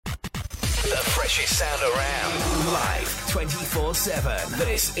freshest sound around. Live 24/7.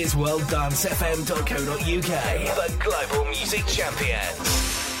 This is worlddancefm.co.uk. The global music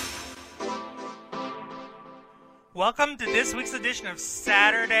champions. Welcome to this week's edition of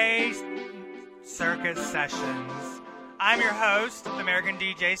Saturday Circuit Sessions. I'm your host, American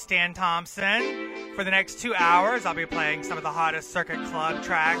DJ Stan Thompson. For the next 2 hours, I'll be playing some of the hottest circuit club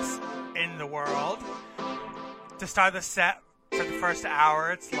tracks in the world. To start the set, for the first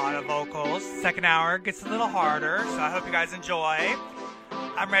hour, it's a lot of vocals. Second hour gets a little harder, so I hope you guys enjoy.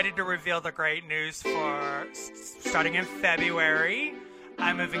 I'm ready to reveal the great news for starting in February.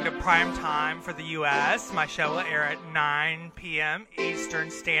 I'm moving to prime time for the U.S. My show will air at 9 p.m.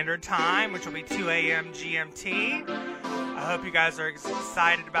 Eastern Standard Time, which will be 2 a.m. GMT. I hope you guys are as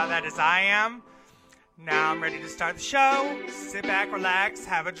excited about that as I am. Now I'm ready to start the show. Sit back, relax,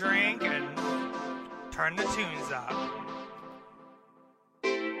 have a drink, and turn the tunes up.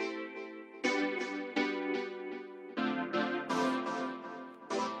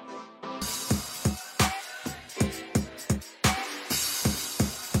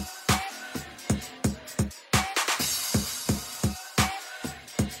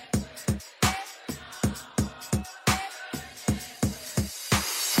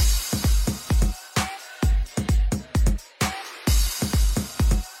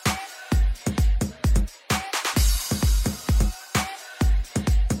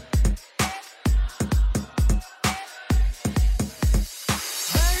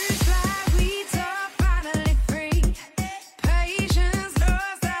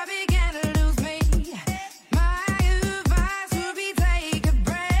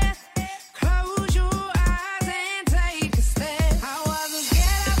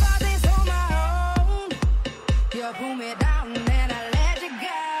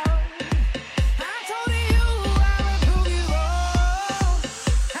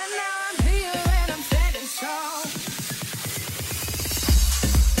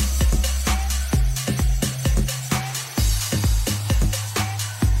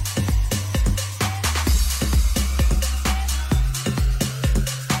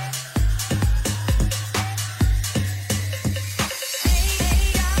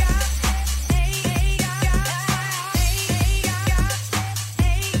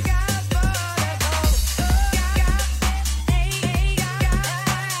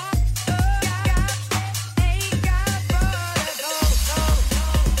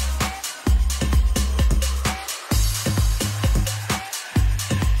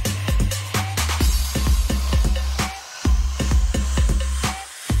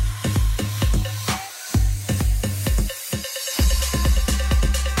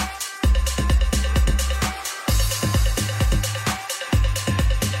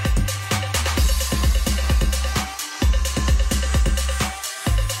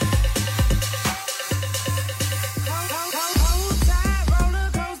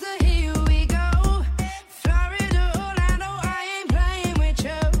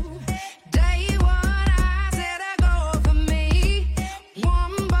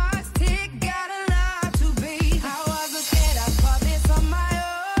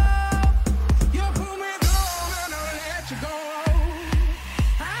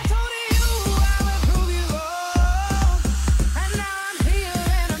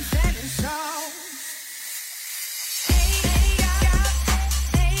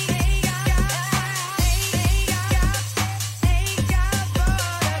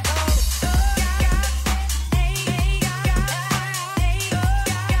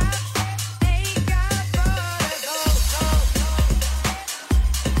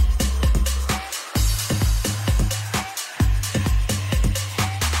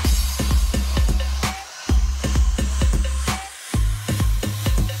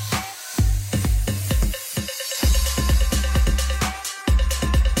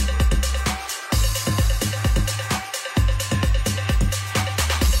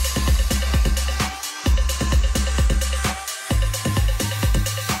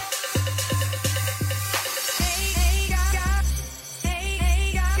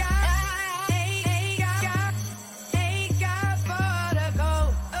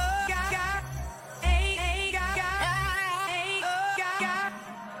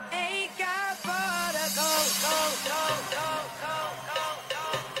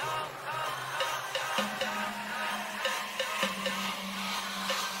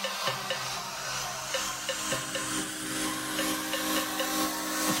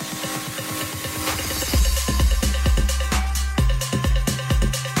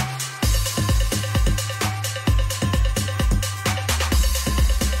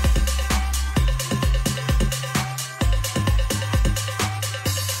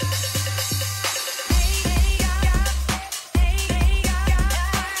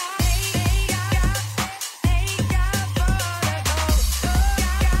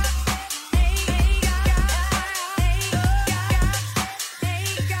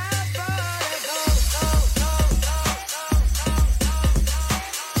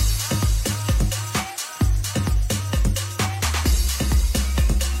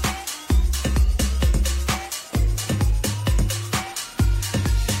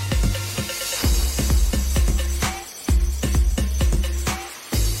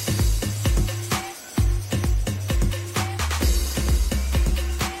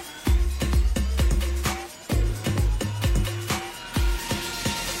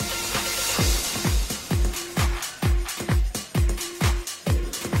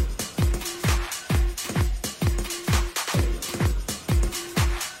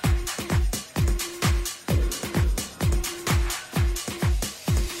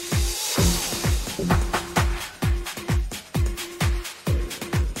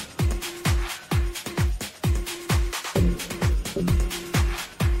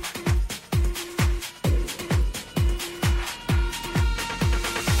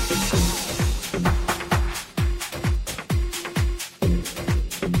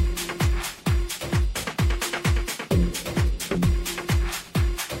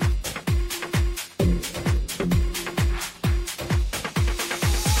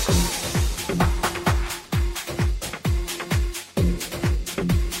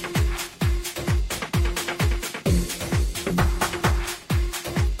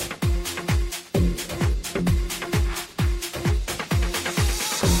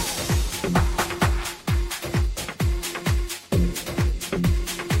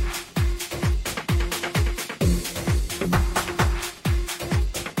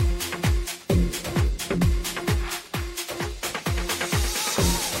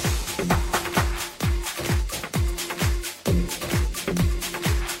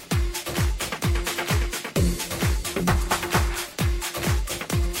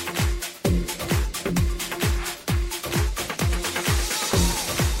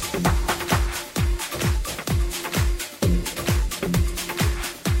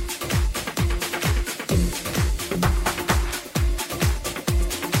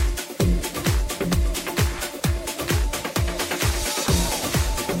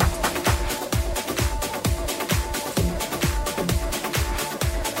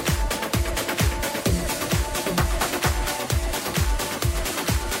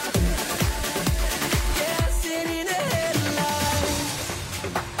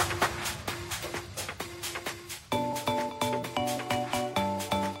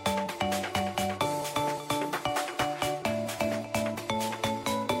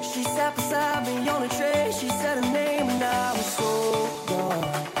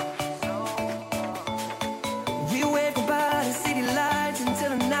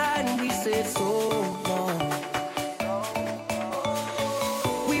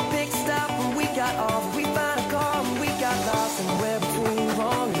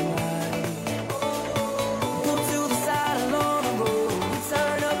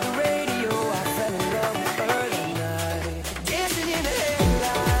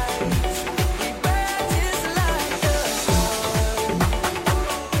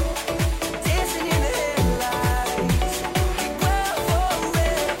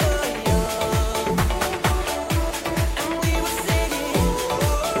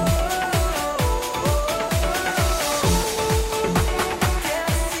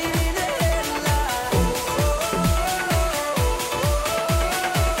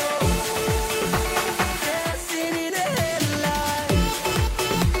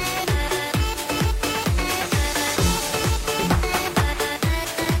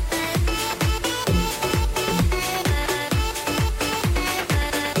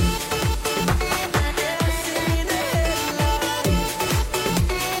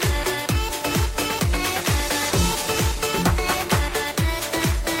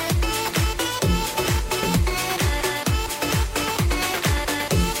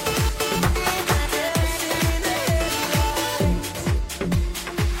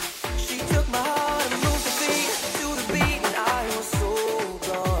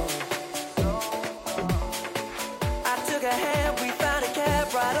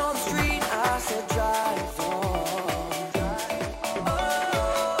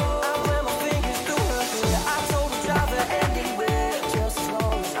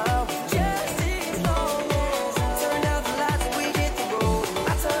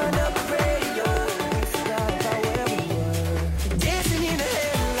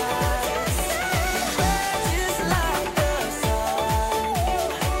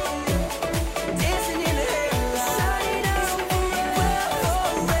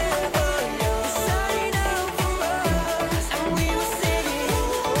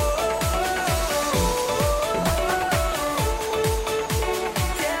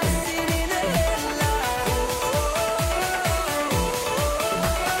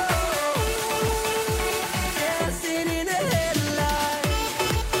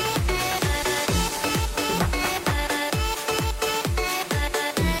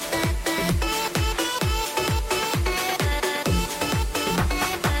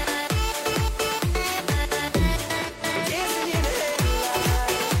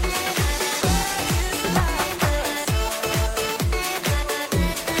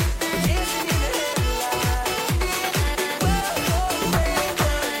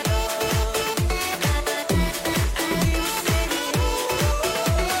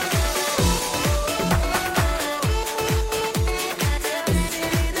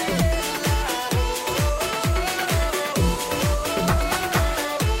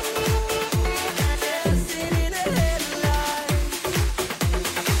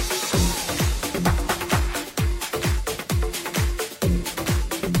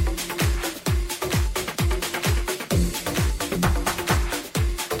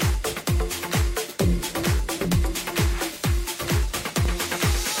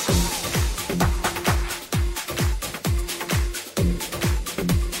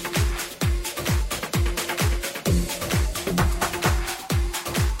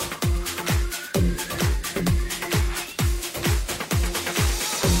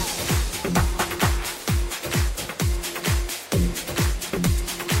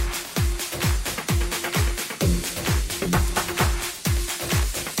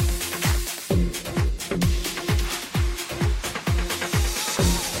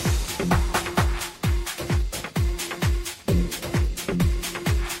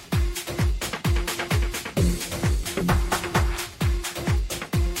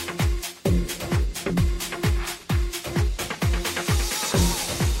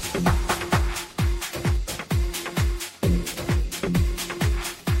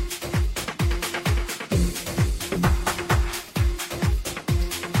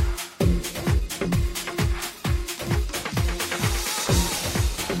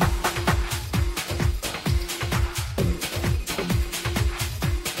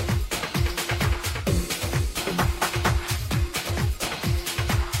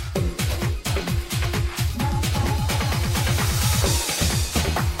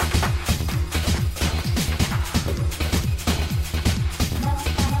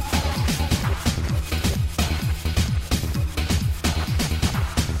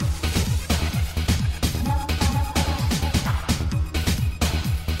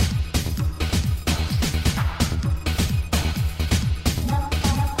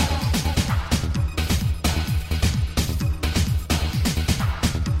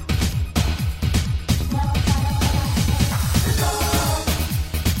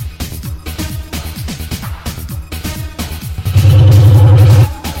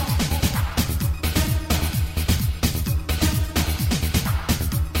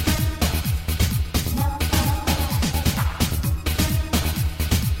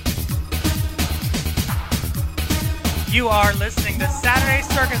 You are listening to Saturday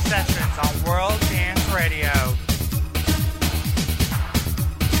Circus Sessions on World Dance Radio.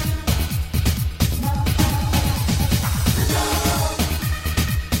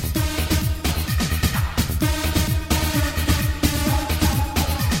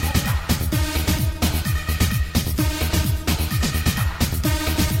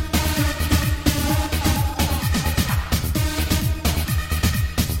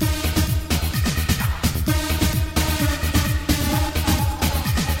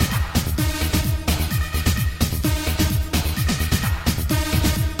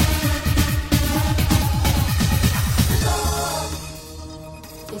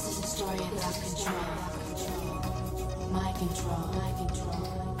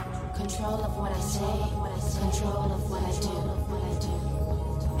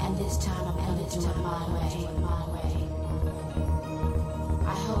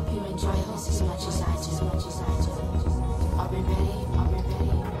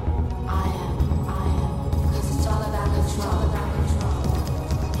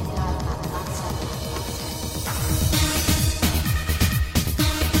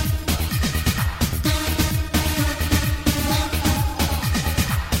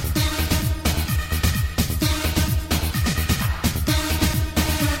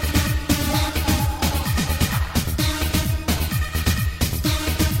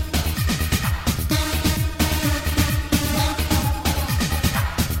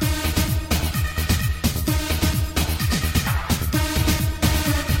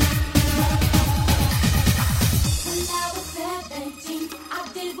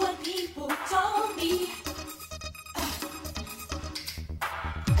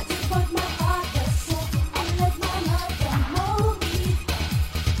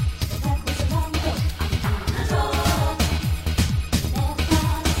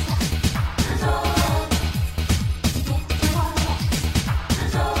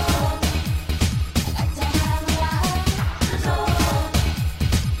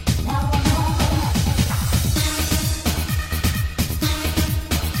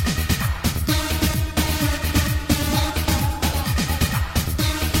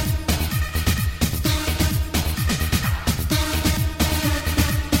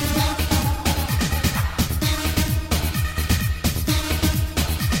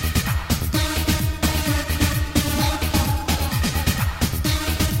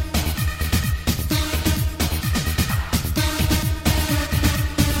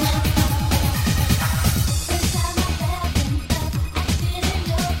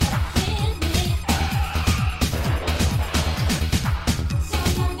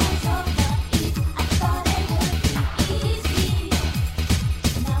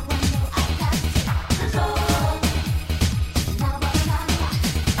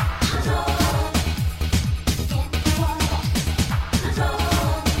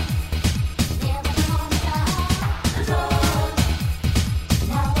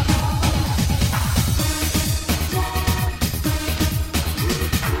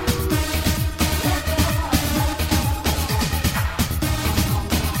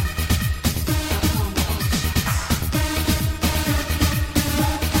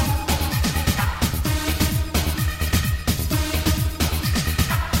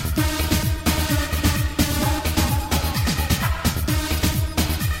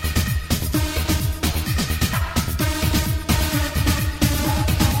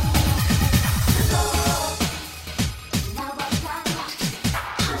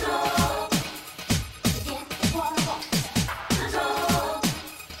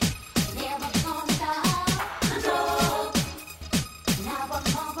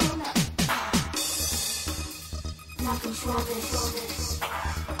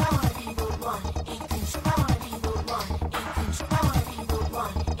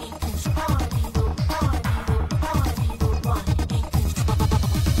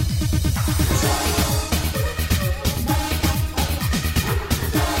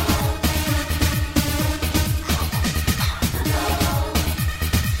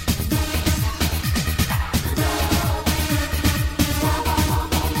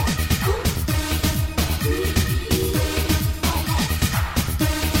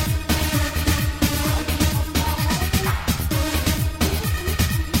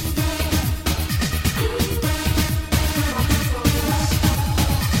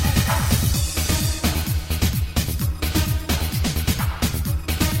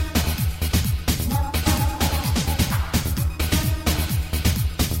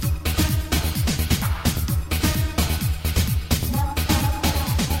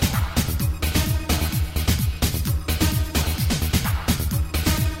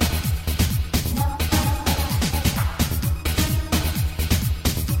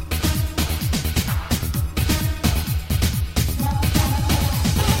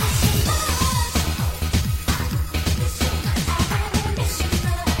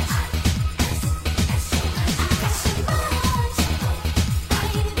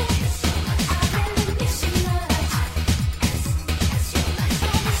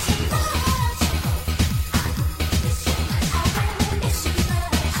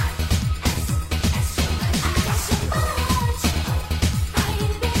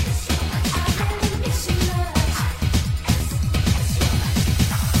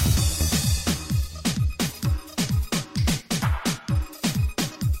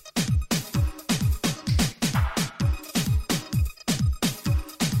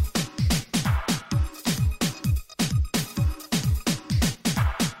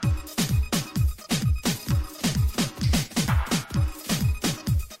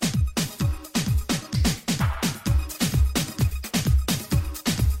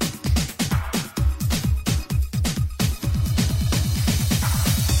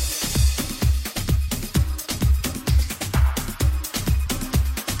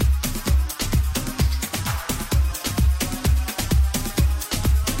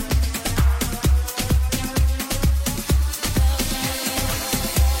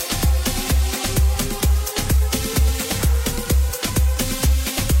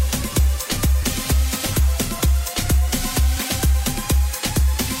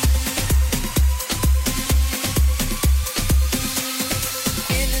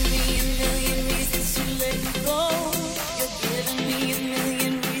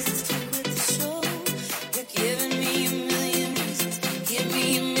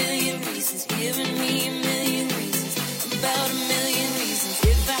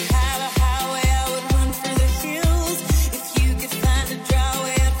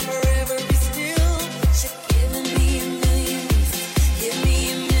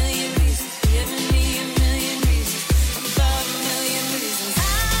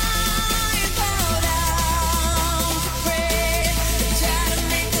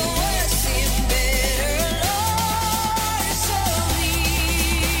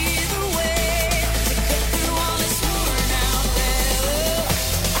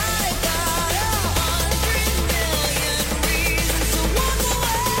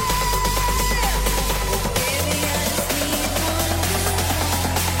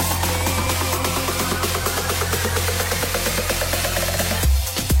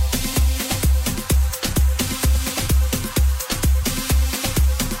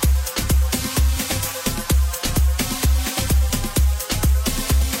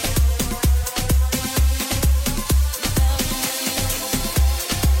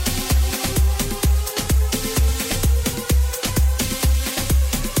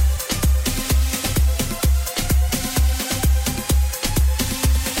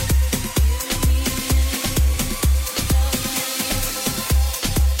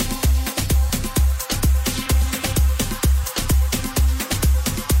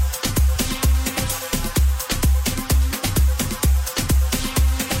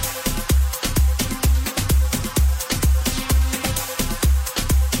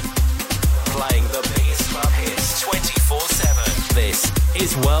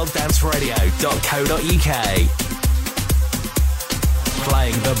 is worlddanceradio.co.uk.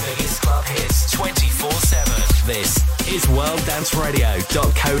 Playing the biggest club hits 24/7. This is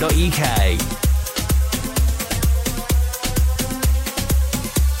worlddanceradio.co.uk.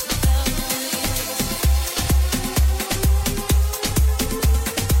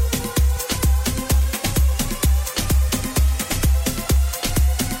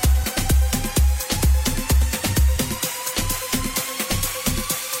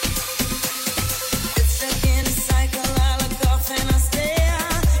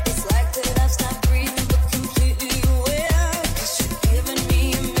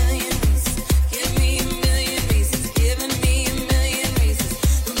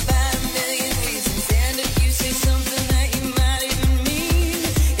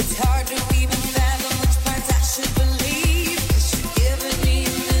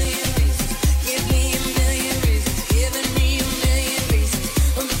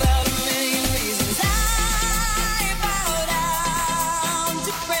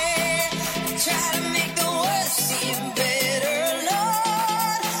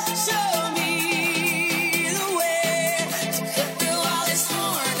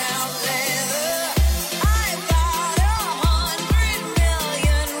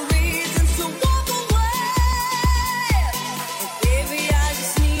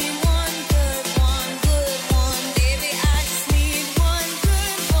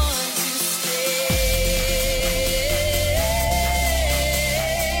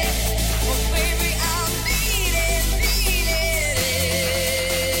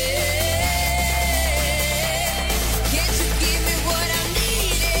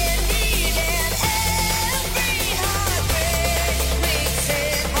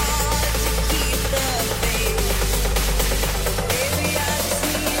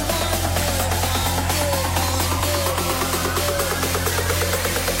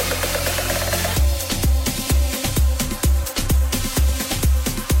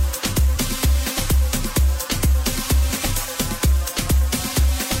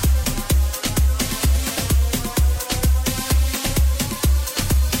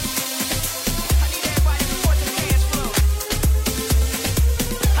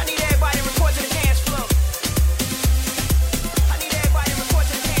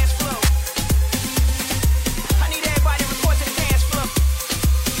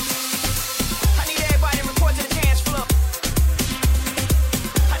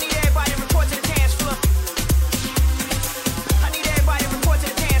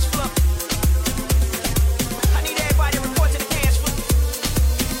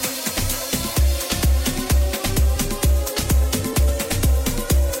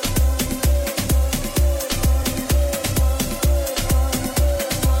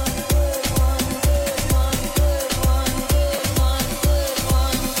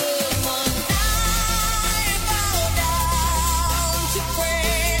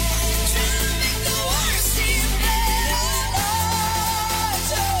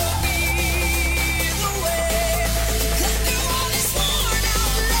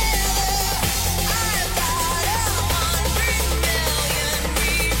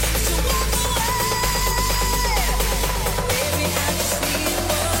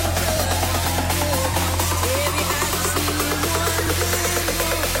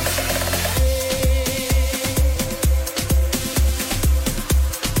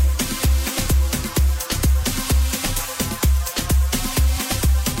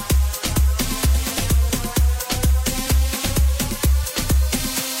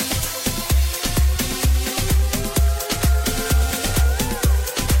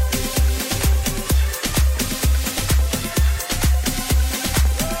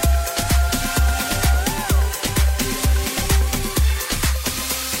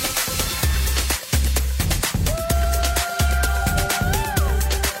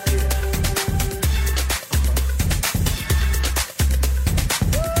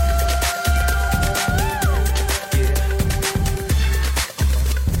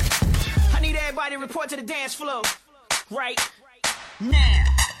 to the dance floor right now.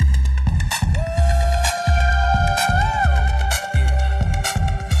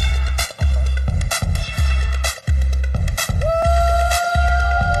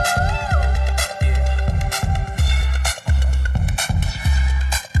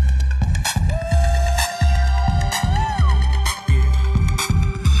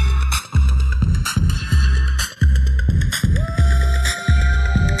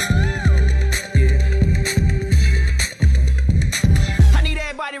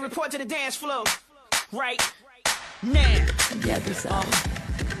 Report to the dance floor right now. Yeah, this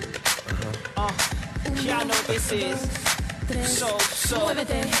y'all know what this is.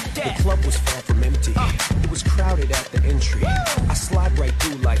 The club was far from empty. It was crowded at the entry. I slide right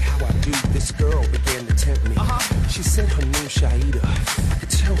through like how I do. This girl began to tempt me. She said her name Shaida. I could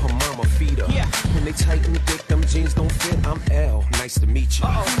tell her mama feed her. When they tighten thick, them jeans don't fit. I'm L. Nice to meet you.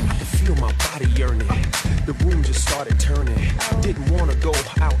 I could feel my body yearning. The room just started turning. Didn't wanna go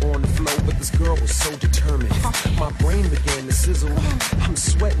out on the floor, but this girl was so determined. My brain began to sizzle. I'm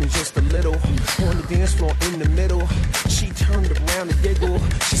sweating just a little. On the dance floor in the middle, she turned around and giggled.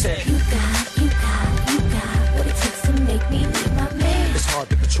 She said, You got what it takes to make me leave my man. it's hard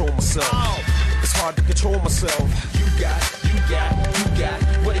to control myself. It's hard to control myself. You got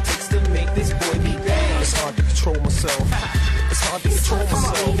what it takes to make this boy be bad. It's hard to control myself. It's hard to control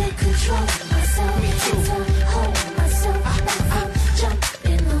myself. For me to control myself. Me too. To hold myself back. I'm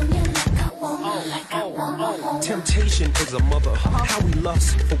jumping on you like I want. Temptation is a mother. How we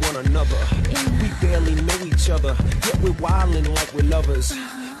lust for one another. We barely know each other, yet we're wildin' like we're lovers.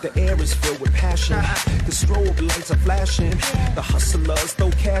 The air is filled with passion. The strobe lights are flashing. The hustlers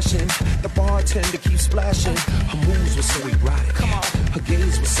throw cash in. The bartender keeps splashing. Her moves were so erotic. Her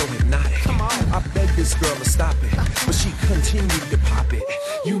gaze was so hypnotic. I begged this girl to stop it, but she continued to pop it.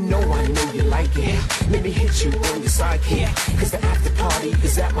 You know I know you like it. Let me hit you on your sidekick. Cause the after party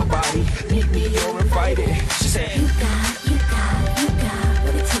is at my body. Meet me, you're invited. She said, You got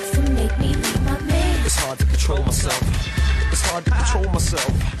what it takes to make me leave my man. it's hard to control myself. It's hard to control myself.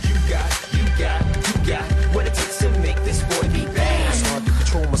 You got what it takes to make this boy be bad. It's hard to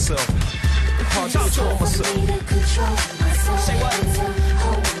control myself. It's hard to control myself. For me to control myself. Say what? To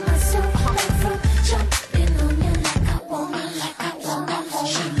hold myself back from jumping on you like I want.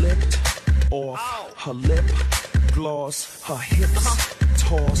 She licked off her lip gloss. Her hips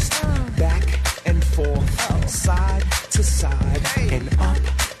tossed back and forth, side to side, and up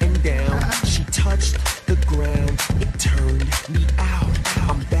and down. She touched the ground. It turned me out.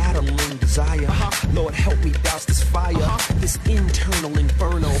 I'm battling desire. Lord, help me douse this fire. This internal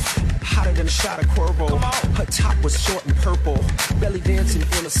inferno, hotter than a shot of Cuervo. Her top was short and purple, belly dancing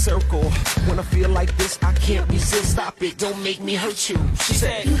in a circle. When I feel like this, I can't resist. Stop it, don't make me hurt you. She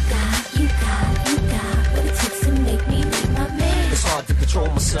said, You got what it takes to make me leave my man. it's hard to control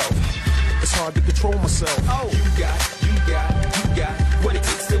myself. It's hard to control myself. You got what it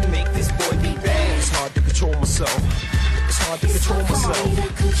takes to make this boy be bad. It's hard to control myself. It's hard to control myself. For me to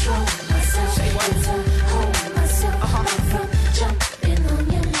control myself. Say what? To hold myself back from jumping on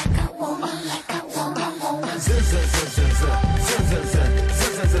you like I want.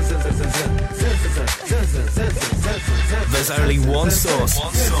 There's only one source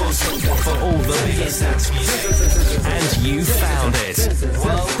for all the biggest dance music, and you found it.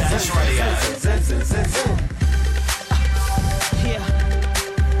 World Dance Radio. Yeah.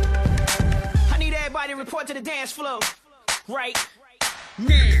 I need everybody to report to the dance floor. Right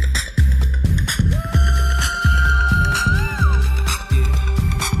now.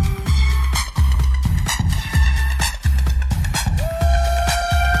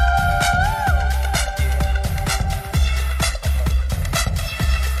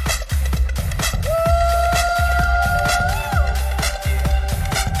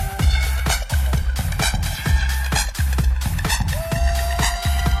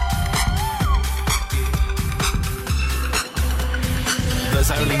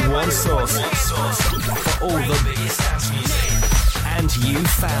 There's only one source for all the biggest dance music, and you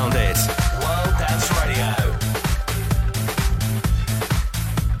found it. World Dance Radio.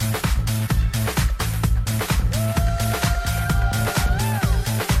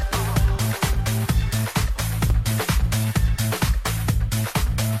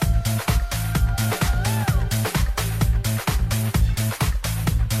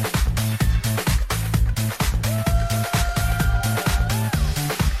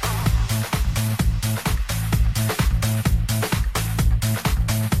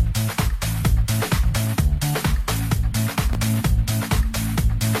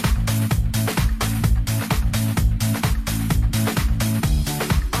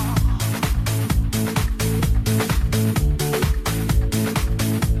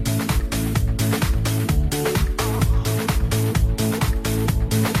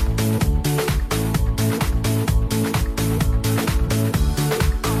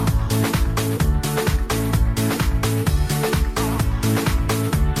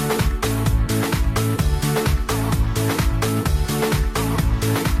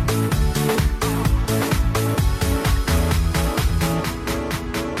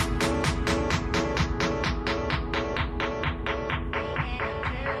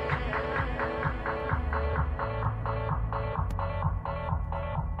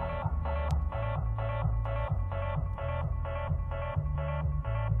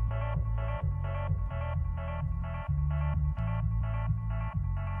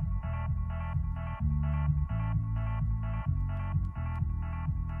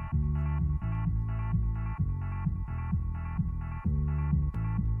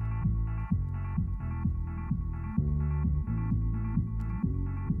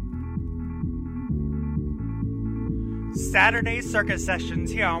 Saturday Circus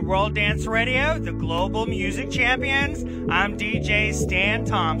Sessions here on World Dance Radio, the global music champions. I'm DJ Stan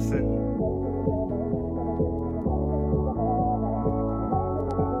Thompson.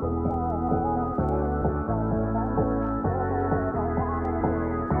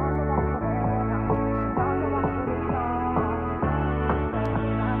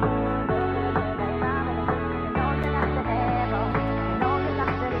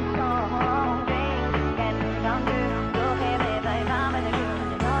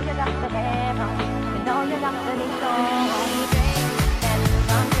 You know you got to be strong.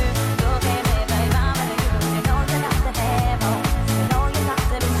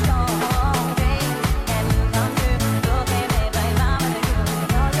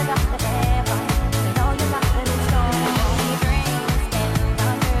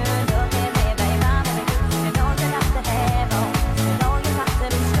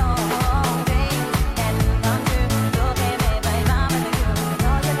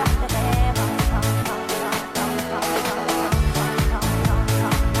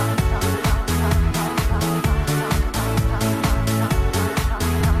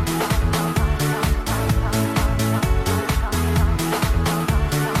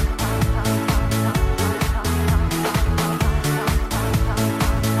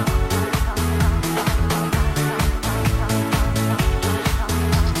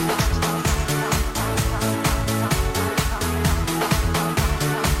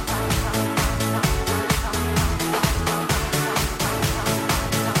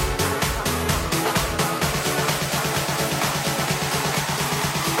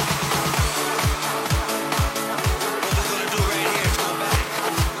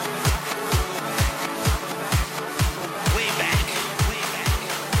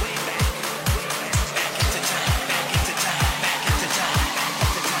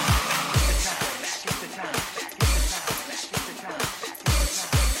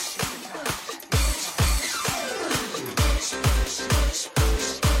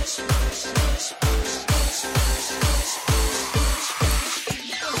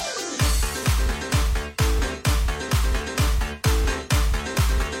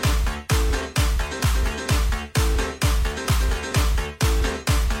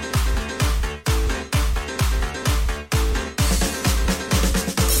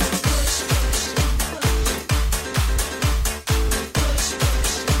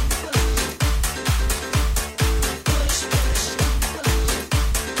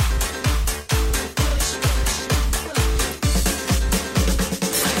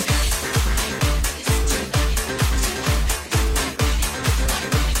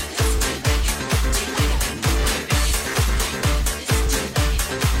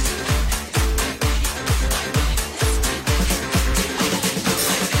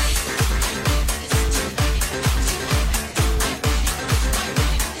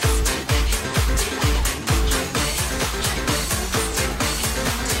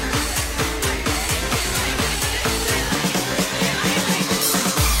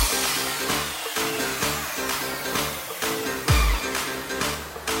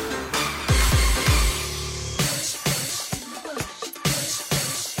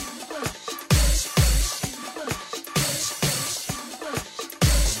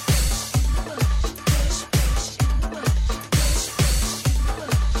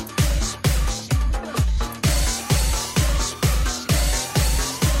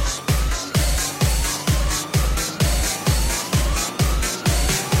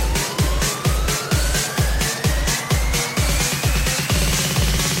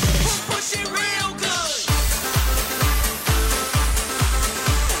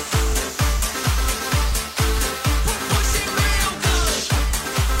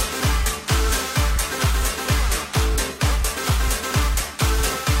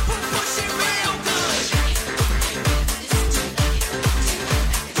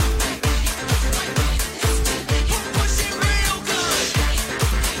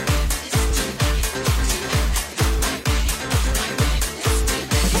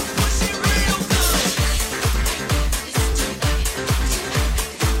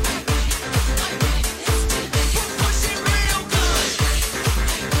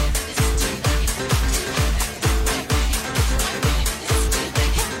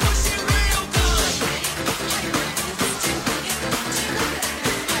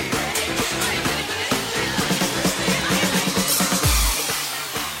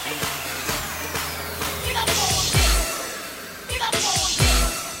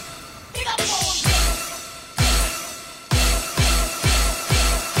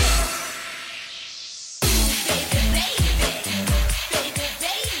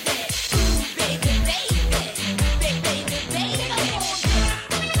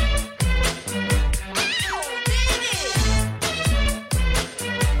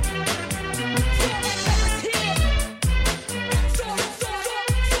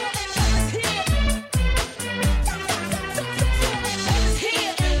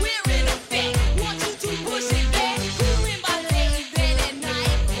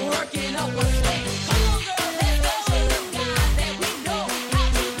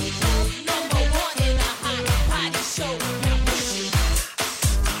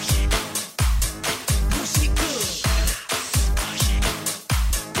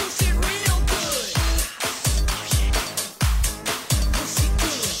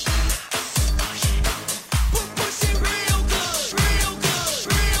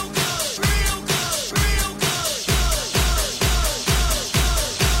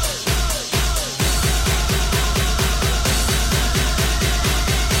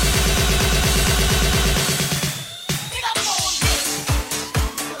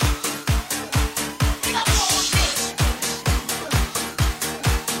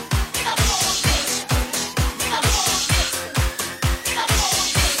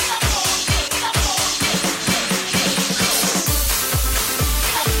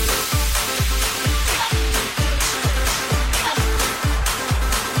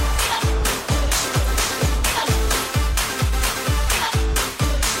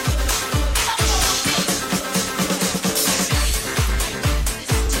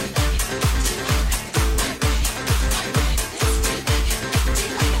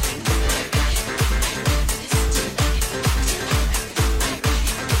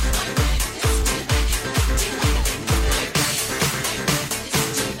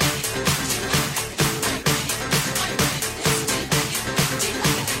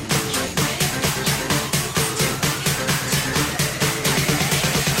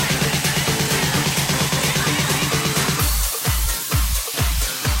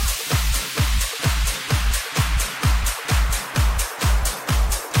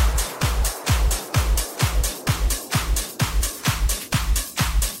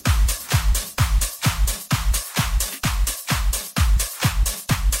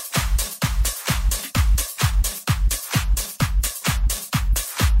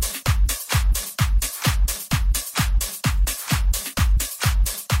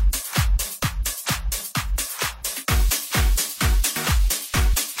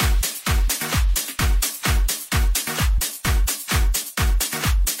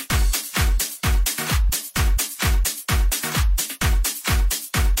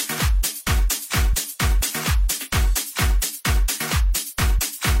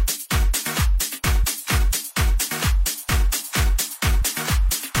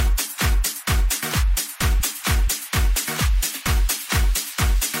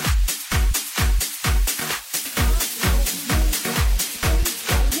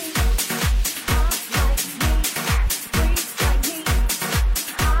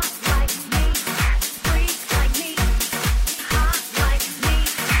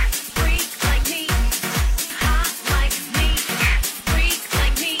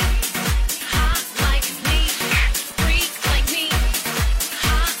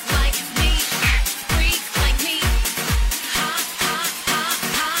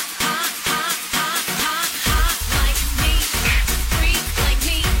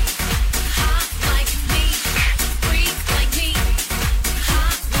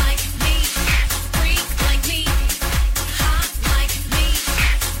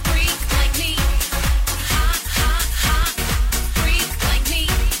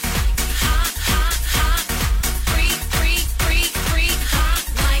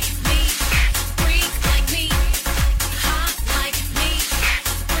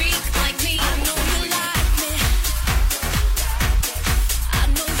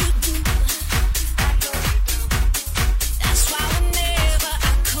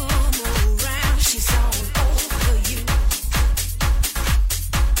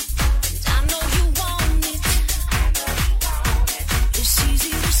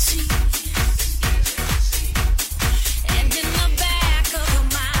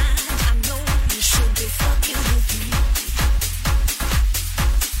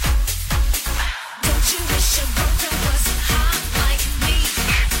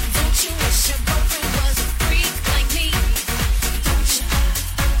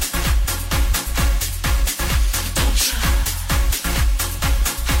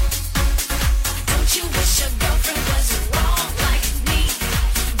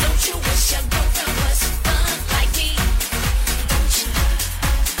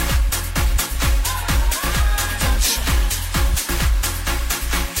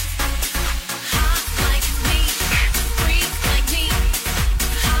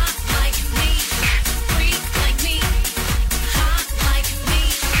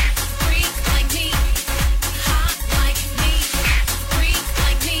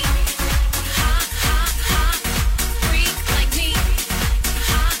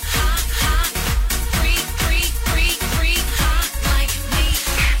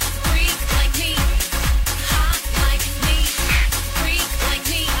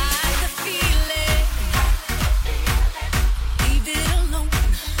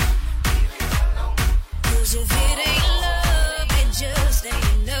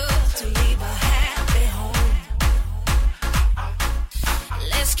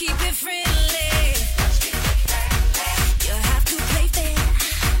 keep it friendly. You have to play fair.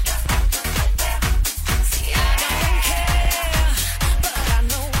 See, I don't care, but I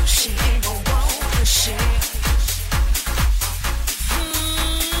know she ain't gonna wanna share.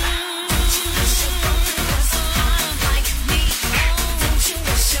 Don't you wish your boyfriend was hot like me? Don't you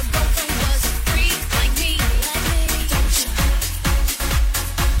wish your boyfriend was a freak like me? Don't you,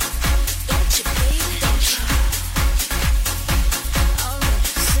 baby? Don't you?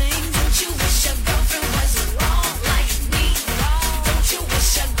 Sing, don't you wish your girlfriend was wrong like me? Don't you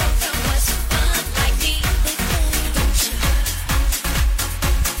wish your girlfriend was fun like me?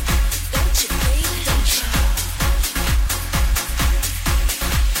 Don't you, baby? Don't you?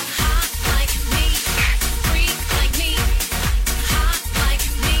 Hot like me, freak like me. Hot like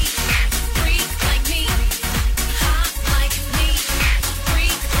me, freak like me. Hot like me,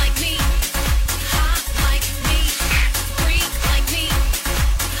 freak like me. Hot like me, freak like me.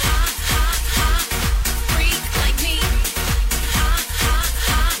 Hot, hot, hot, freak like me. Hot, hot,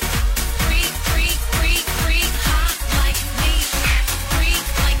 hot, freak, freak, freak, freak. Hot like me, freak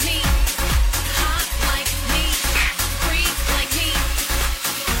like me. Hot like me, freak like me.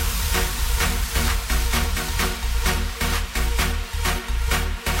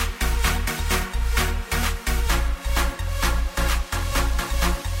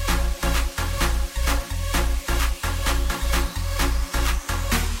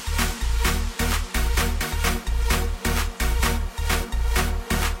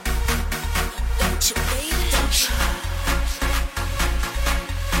 Don't you, baby? Don't you?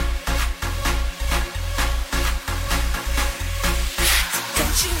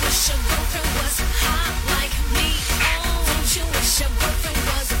 Don't you wish your girlfriend was hot like me? Don't you wish your girlfriend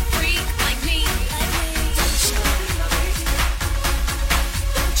was a freak like me? Don't you?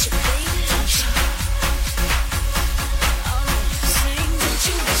 Don't you, baby? Don't you? Sing, don't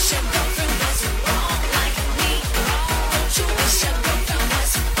you wish your girlfriend was wrong like me? Don't you wish your girlfriend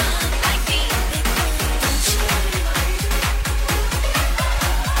was fun like me? Don't you? Don't you? Don't you,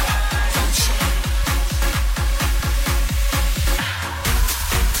 baby? Don't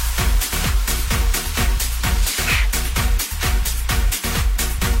you? Don't you?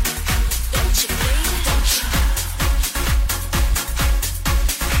 Don't you, baby? Don't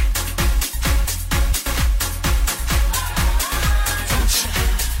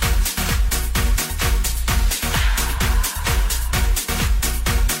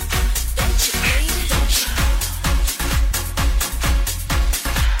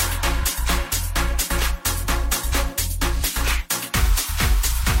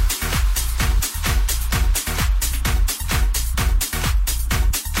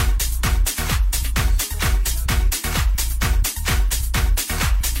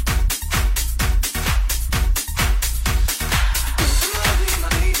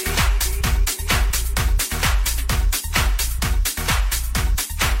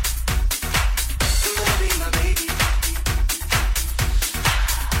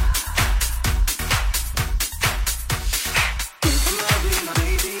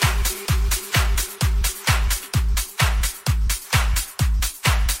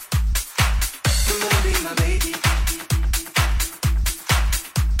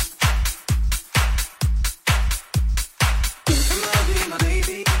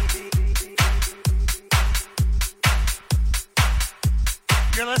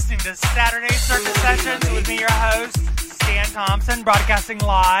You're listening to Saturday Circus Sessions with me, your host, Stan Thompson, broadcasting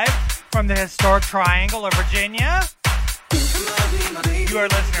live from the historic Triangle of Virginia. You are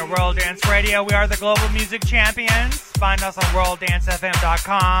listening to World Dance Radio. We are the global music champions. Find us on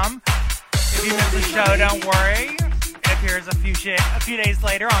worlddance.fm.com. If you miss the show, don't worry. It appears a few days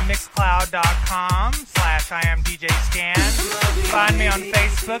later on mixcloud.com/IamDJStan. Find me on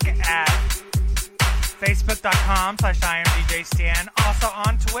Facebook at facebook.com/IamDJStan. Also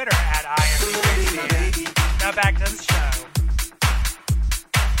on Twitter at IamDJStan. Now back to the show.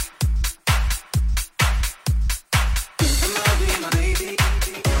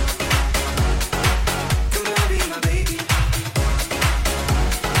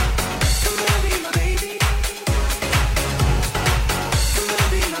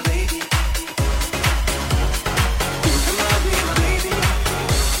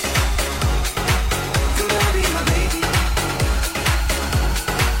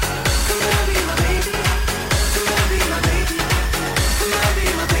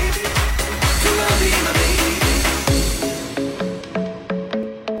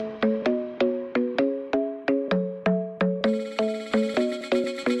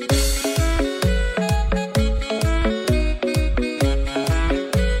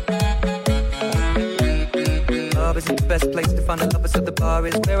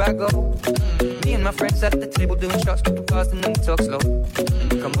 everywhere I go. Me and my friends at the table doing shots, tripping fast and then we talk slow.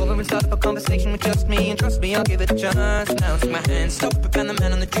 Come over and start up a conversation with just me, and trust me, I'll give it a chance. Now take my hand, stop it, and the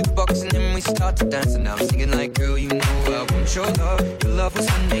man on the jukebox, and then we start to dance. And now I'm singing like, girl, you know I want your love. Your love was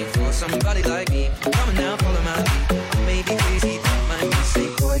handmade for somebody like me. Come on now, follow my lead. I may be crazy, don't mind me. Say,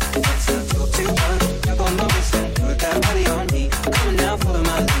 boy, let's not talk too much. Grab on my wrist and put that body on me. Come on now, follow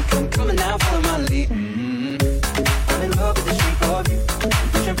my lead. Come on now, follow my lead. I'm in love with the shape of you.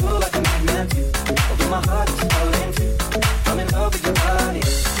 Push and pull like a magnet do. Although my heart is falling too. I'm in love with your body.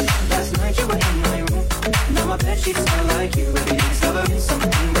 Last night you were in my room. Now my bed sheets smell like you. Every day discovering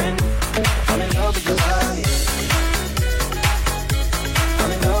something brand new. I'm in love with your body.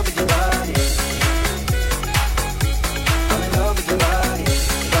 I'm in love with your body. I'm in love with your body.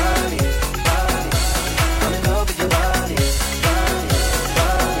 Body, body. I'm in love with your body. Body,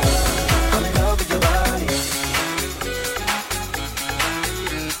 body. I'm in love with your body.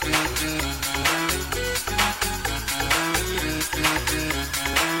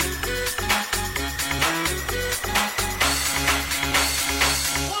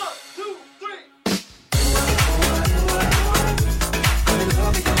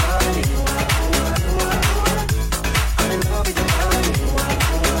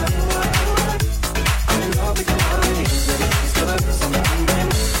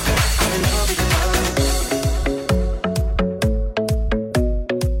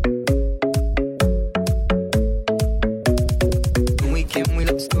 We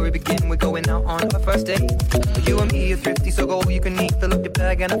let the story begin. We're going out on our first date. You and me are thrifty, so go all you can eat. Fill up your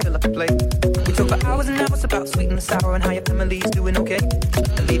bag and I fill up the plate. We talk for hours and hours about sweet and the sour and how your family's doing okay.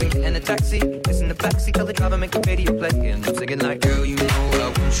 And leaving, getting a taxi, kissing the backseat, tell the driver make the radio play. And I'm singing like, girl, you know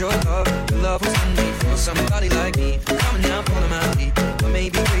I want your love. Your love was handmade for somebody like me. Come on now, follow my lead. I may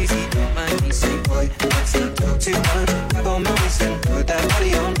be crazy, don't mind me. Say, boy, let's not talk too much. Grab on my waist and put that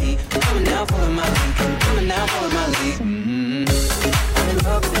body on me. Come on now, follow my lead. Come on now, follow my lead. I'm in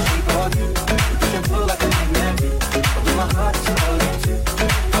love with the shape of you. Push and pull like a magnet do. Although my heart is falling too.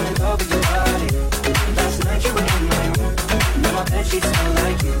 I'm in love with your body. Last night you were in my room. Now my bed sheets smell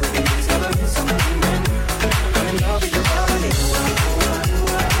like you. Every day discovering something brand new. I'm in love with your body.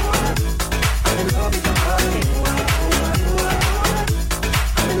 I'm in love with your body.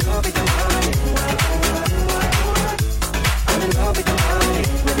 I'm in love with your body. I'm in love with your body.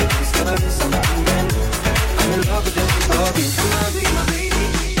 Every day discovering something brand new. I'm in love with the shape of you. Come on, be my lady.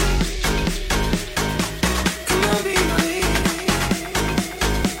 Come on, be my lady.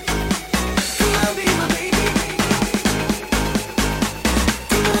 Come on, be my lady.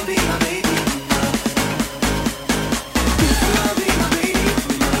 Come on, be my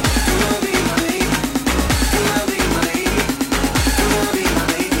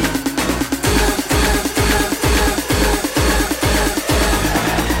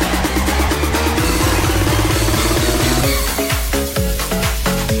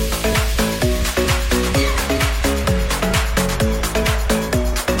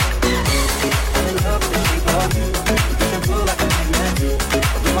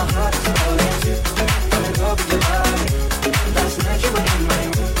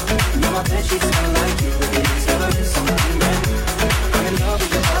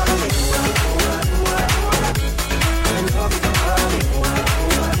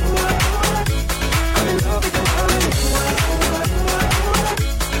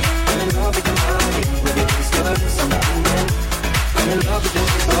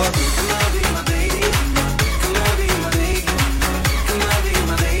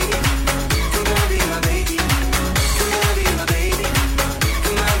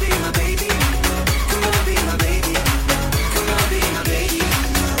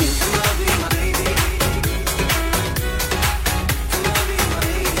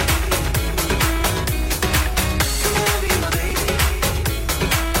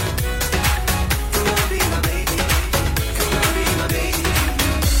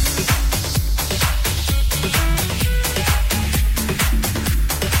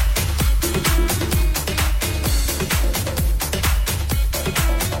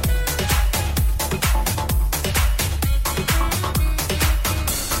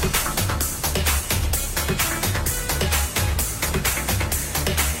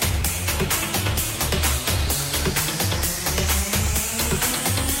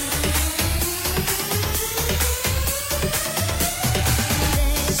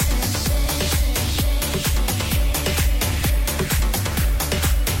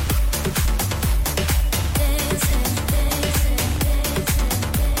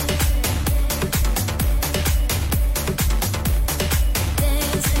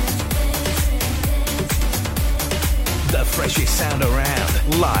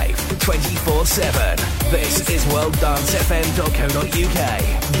 24/7. This is worldddancefm.co.uk,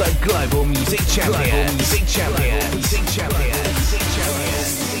 the global music champion. Global music champion. Music champion. Music champion.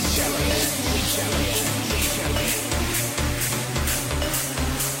 Music champion.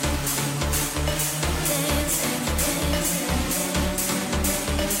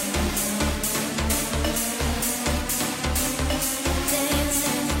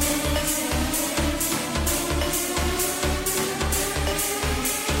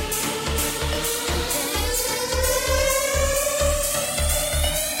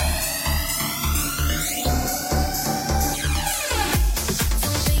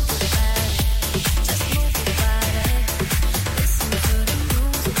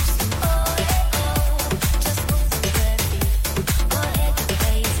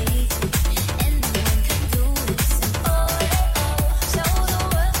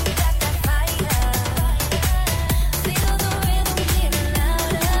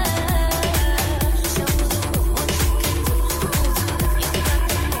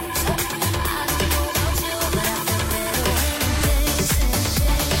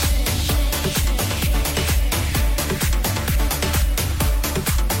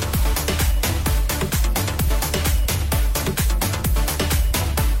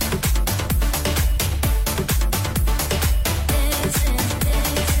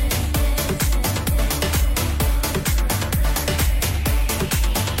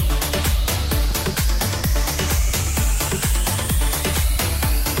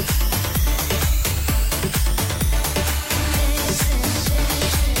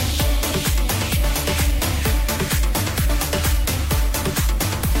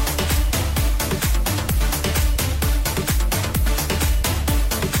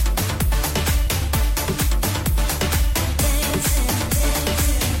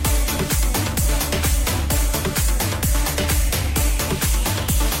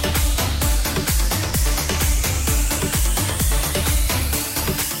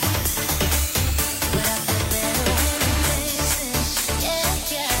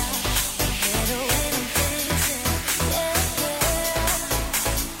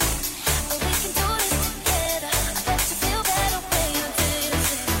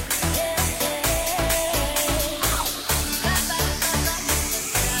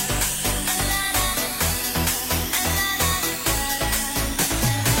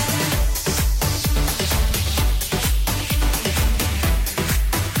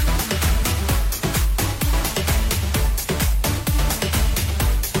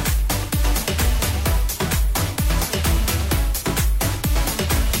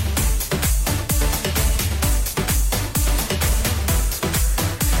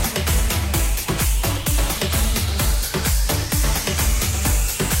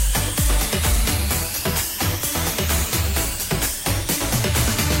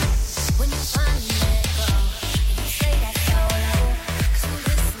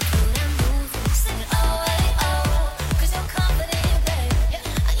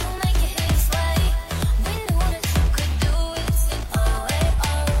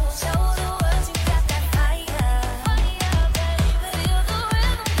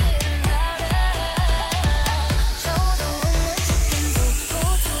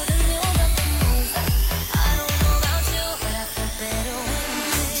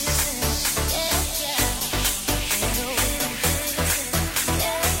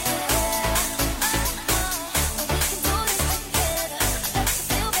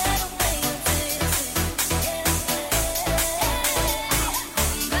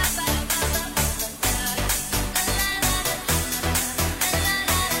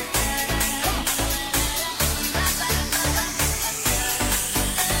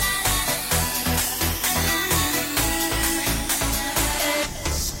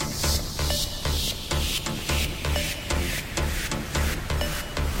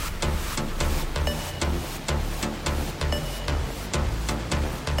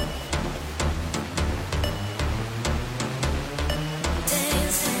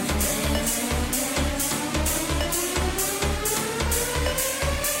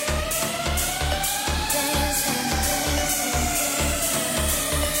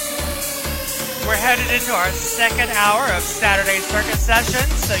 We're headed into our second hour of Saturday Circus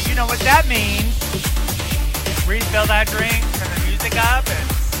Sessions, so you know what that means. Refill that drink, turn the music up,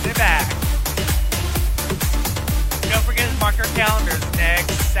 and sit back. Don't forget to mark your calendars.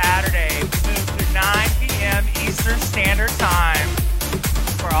 Next Saturday, we move to 9 p.m. Eastern Standard Time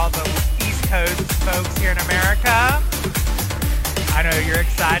for all the East Coast folks here in America. I know you're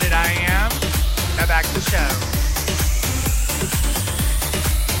excited, I am. Now back to the show.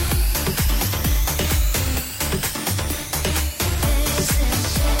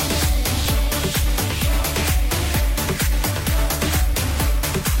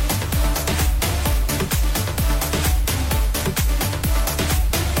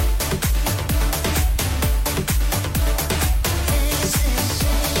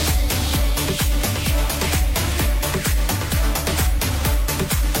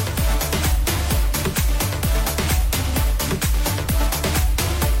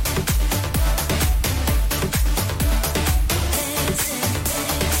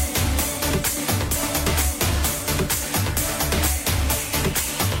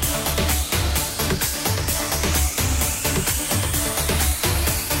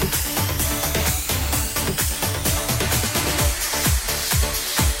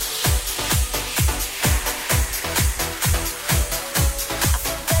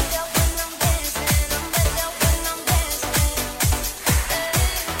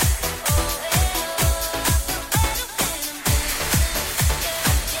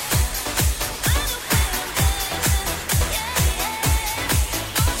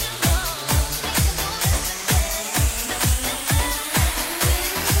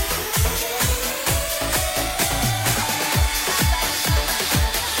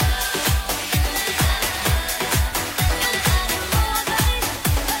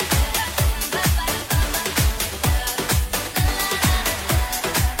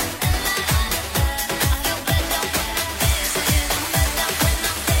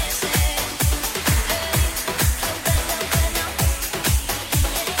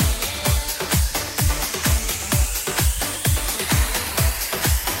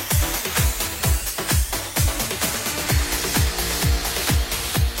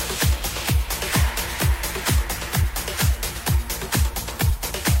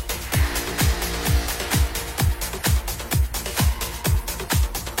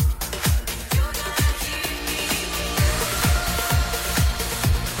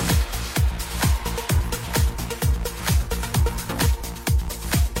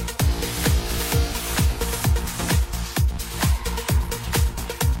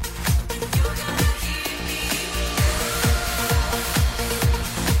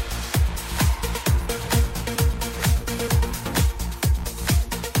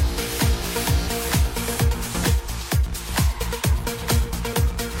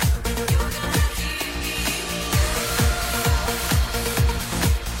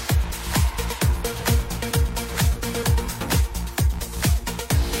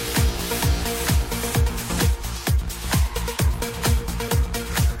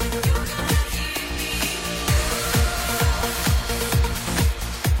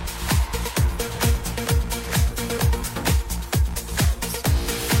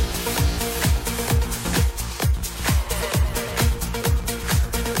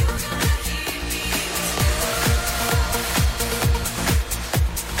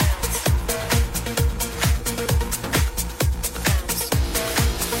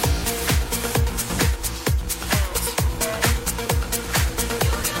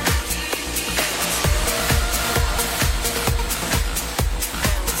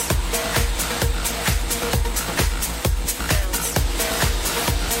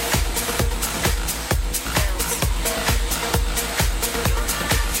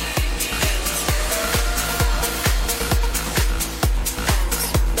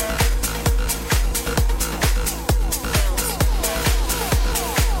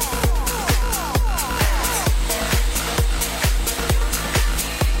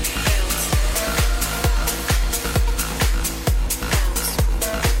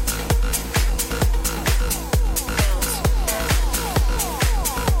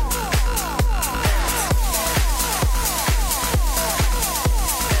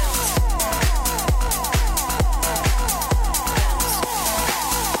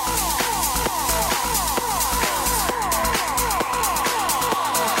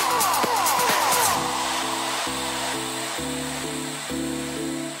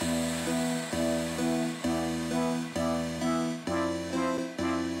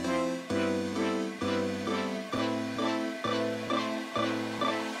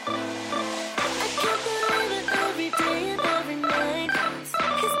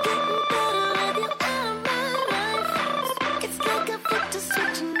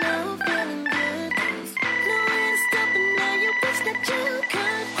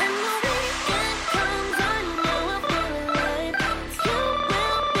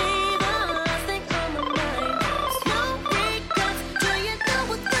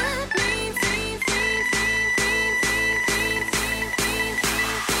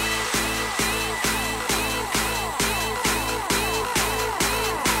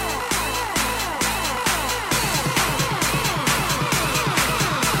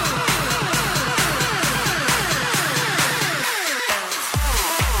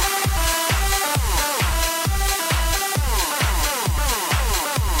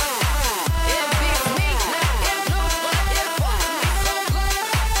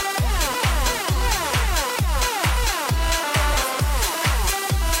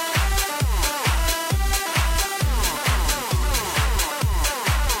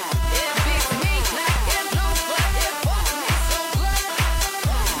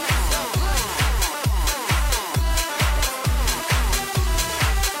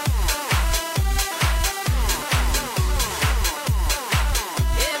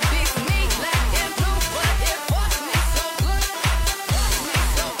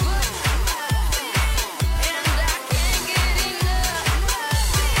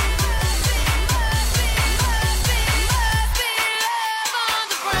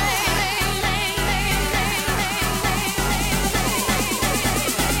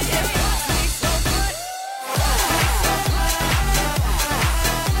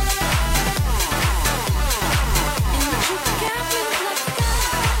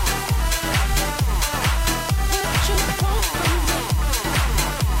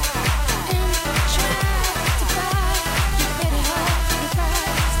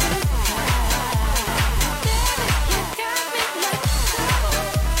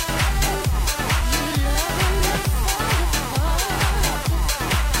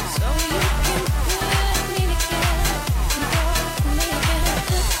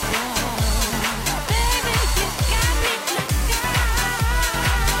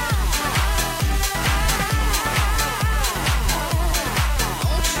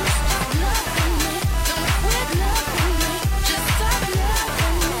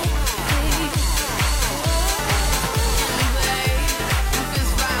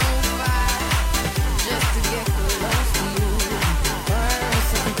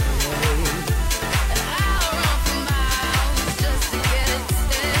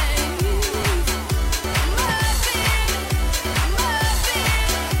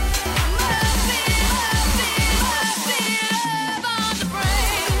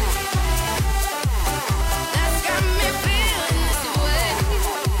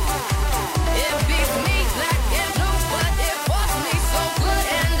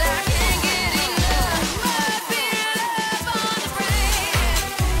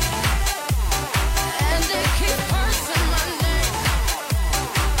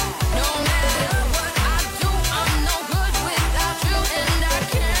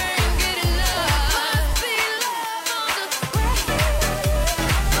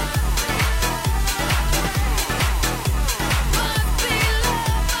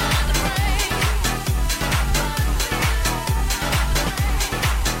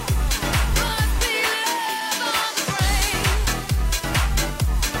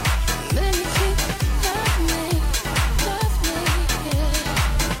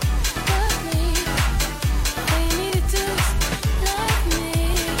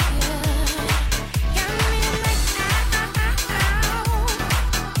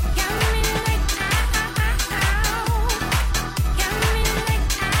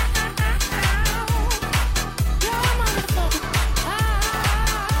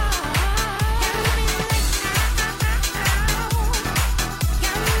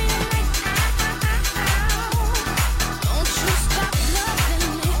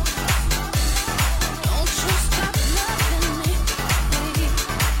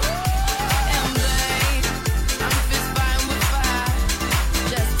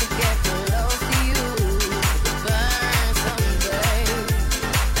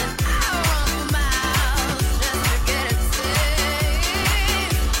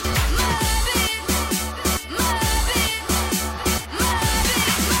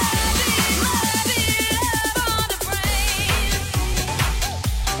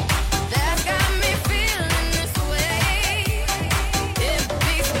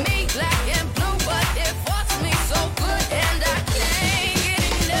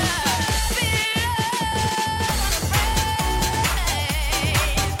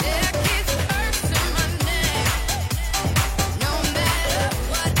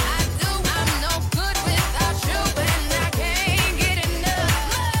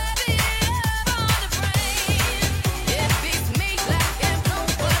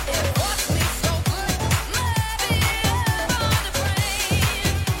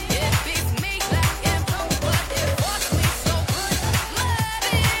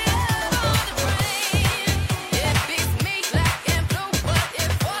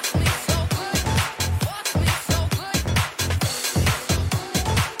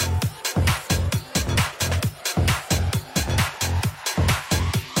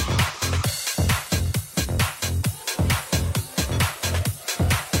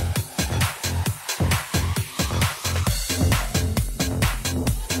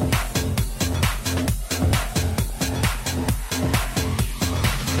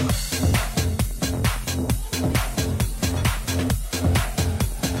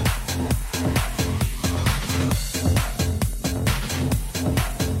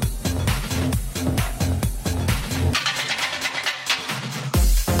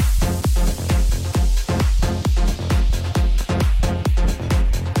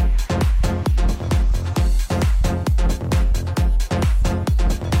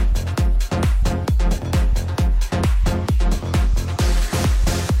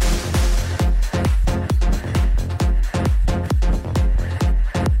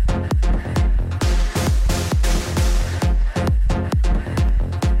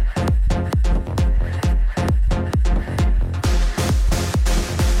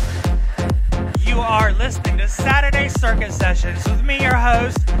 are listening to Saturday Circuit Sessions with me, your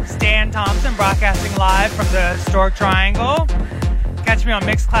host, Stan Thompson, broadcasting live from the Historic Triangle. Catch me on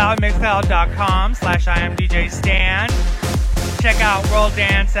Mixcloud, mixcloud.com/IamDJStan. Check out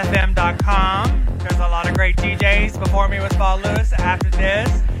worlddancefm.com. There's a lot of great DJs. Before me was Paul Lewis. After this,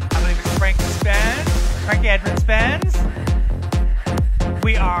 I believe it's Frankie Edmund Spence.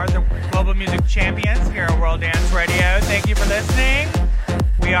 We are the Global Music Champions here at World Dance Radio. Thank you for listening.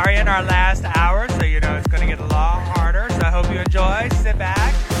 We are in our last hour, so you know it's going to get a lot harder. So I hope you enjoy. Sit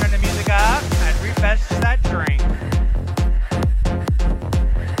back, turn the music up, and refresh that drink.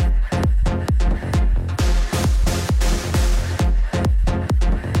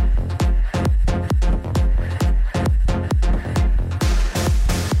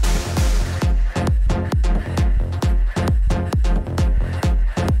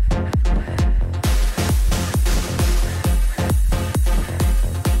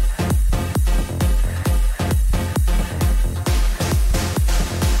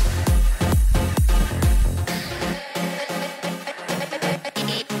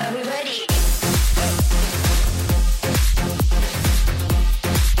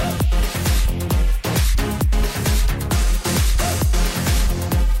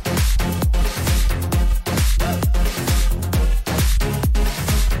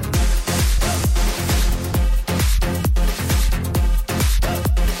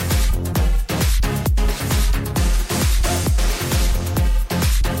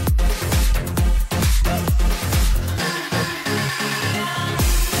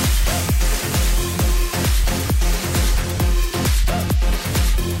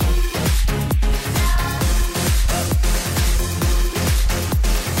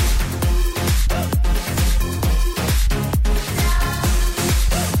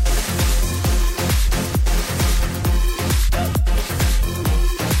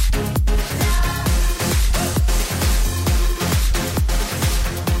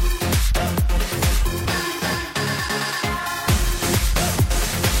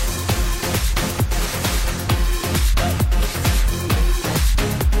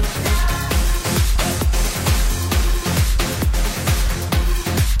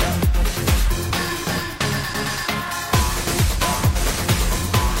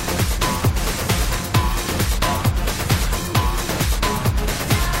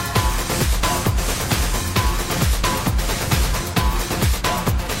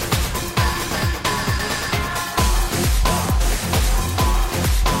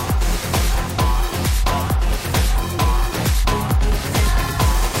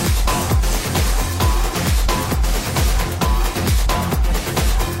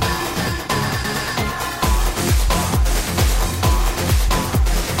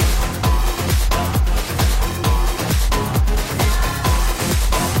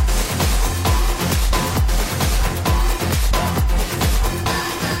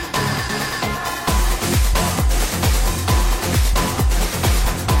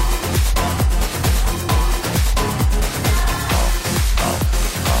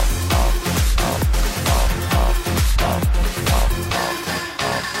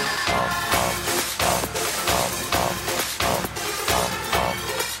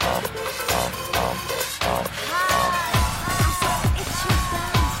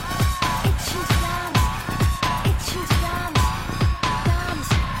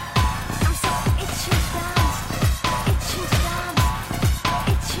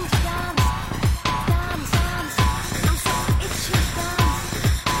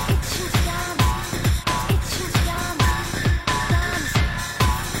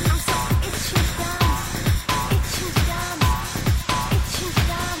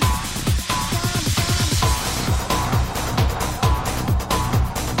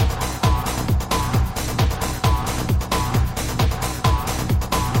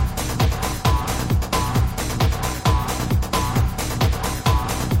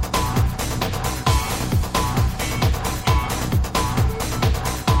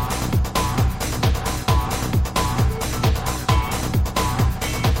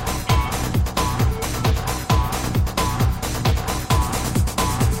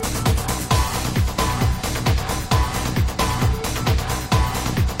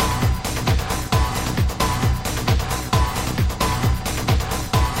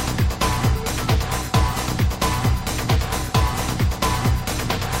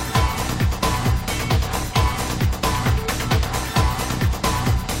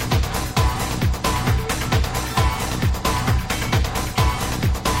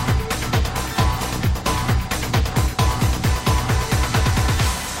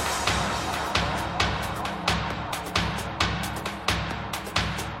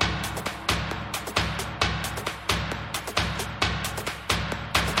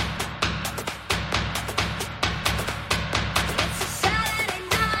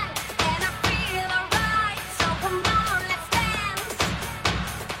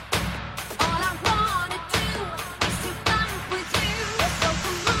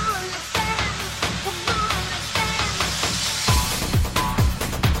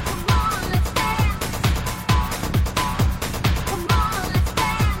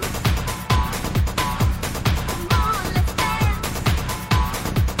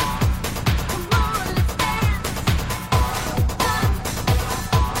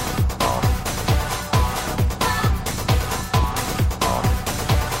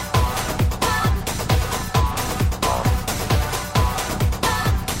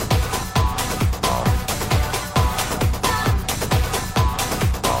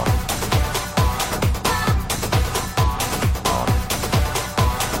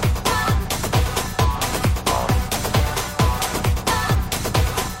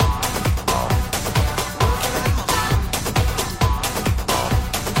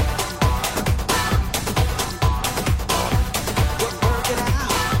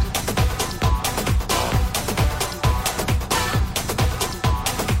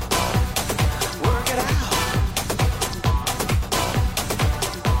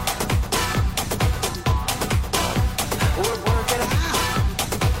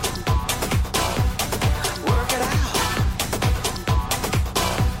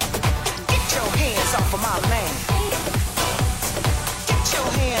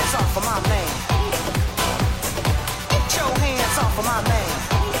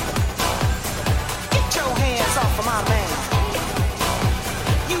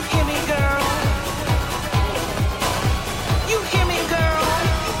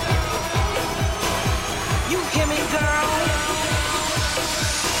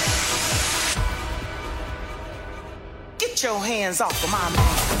 Get your hands off of my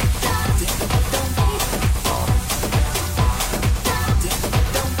man.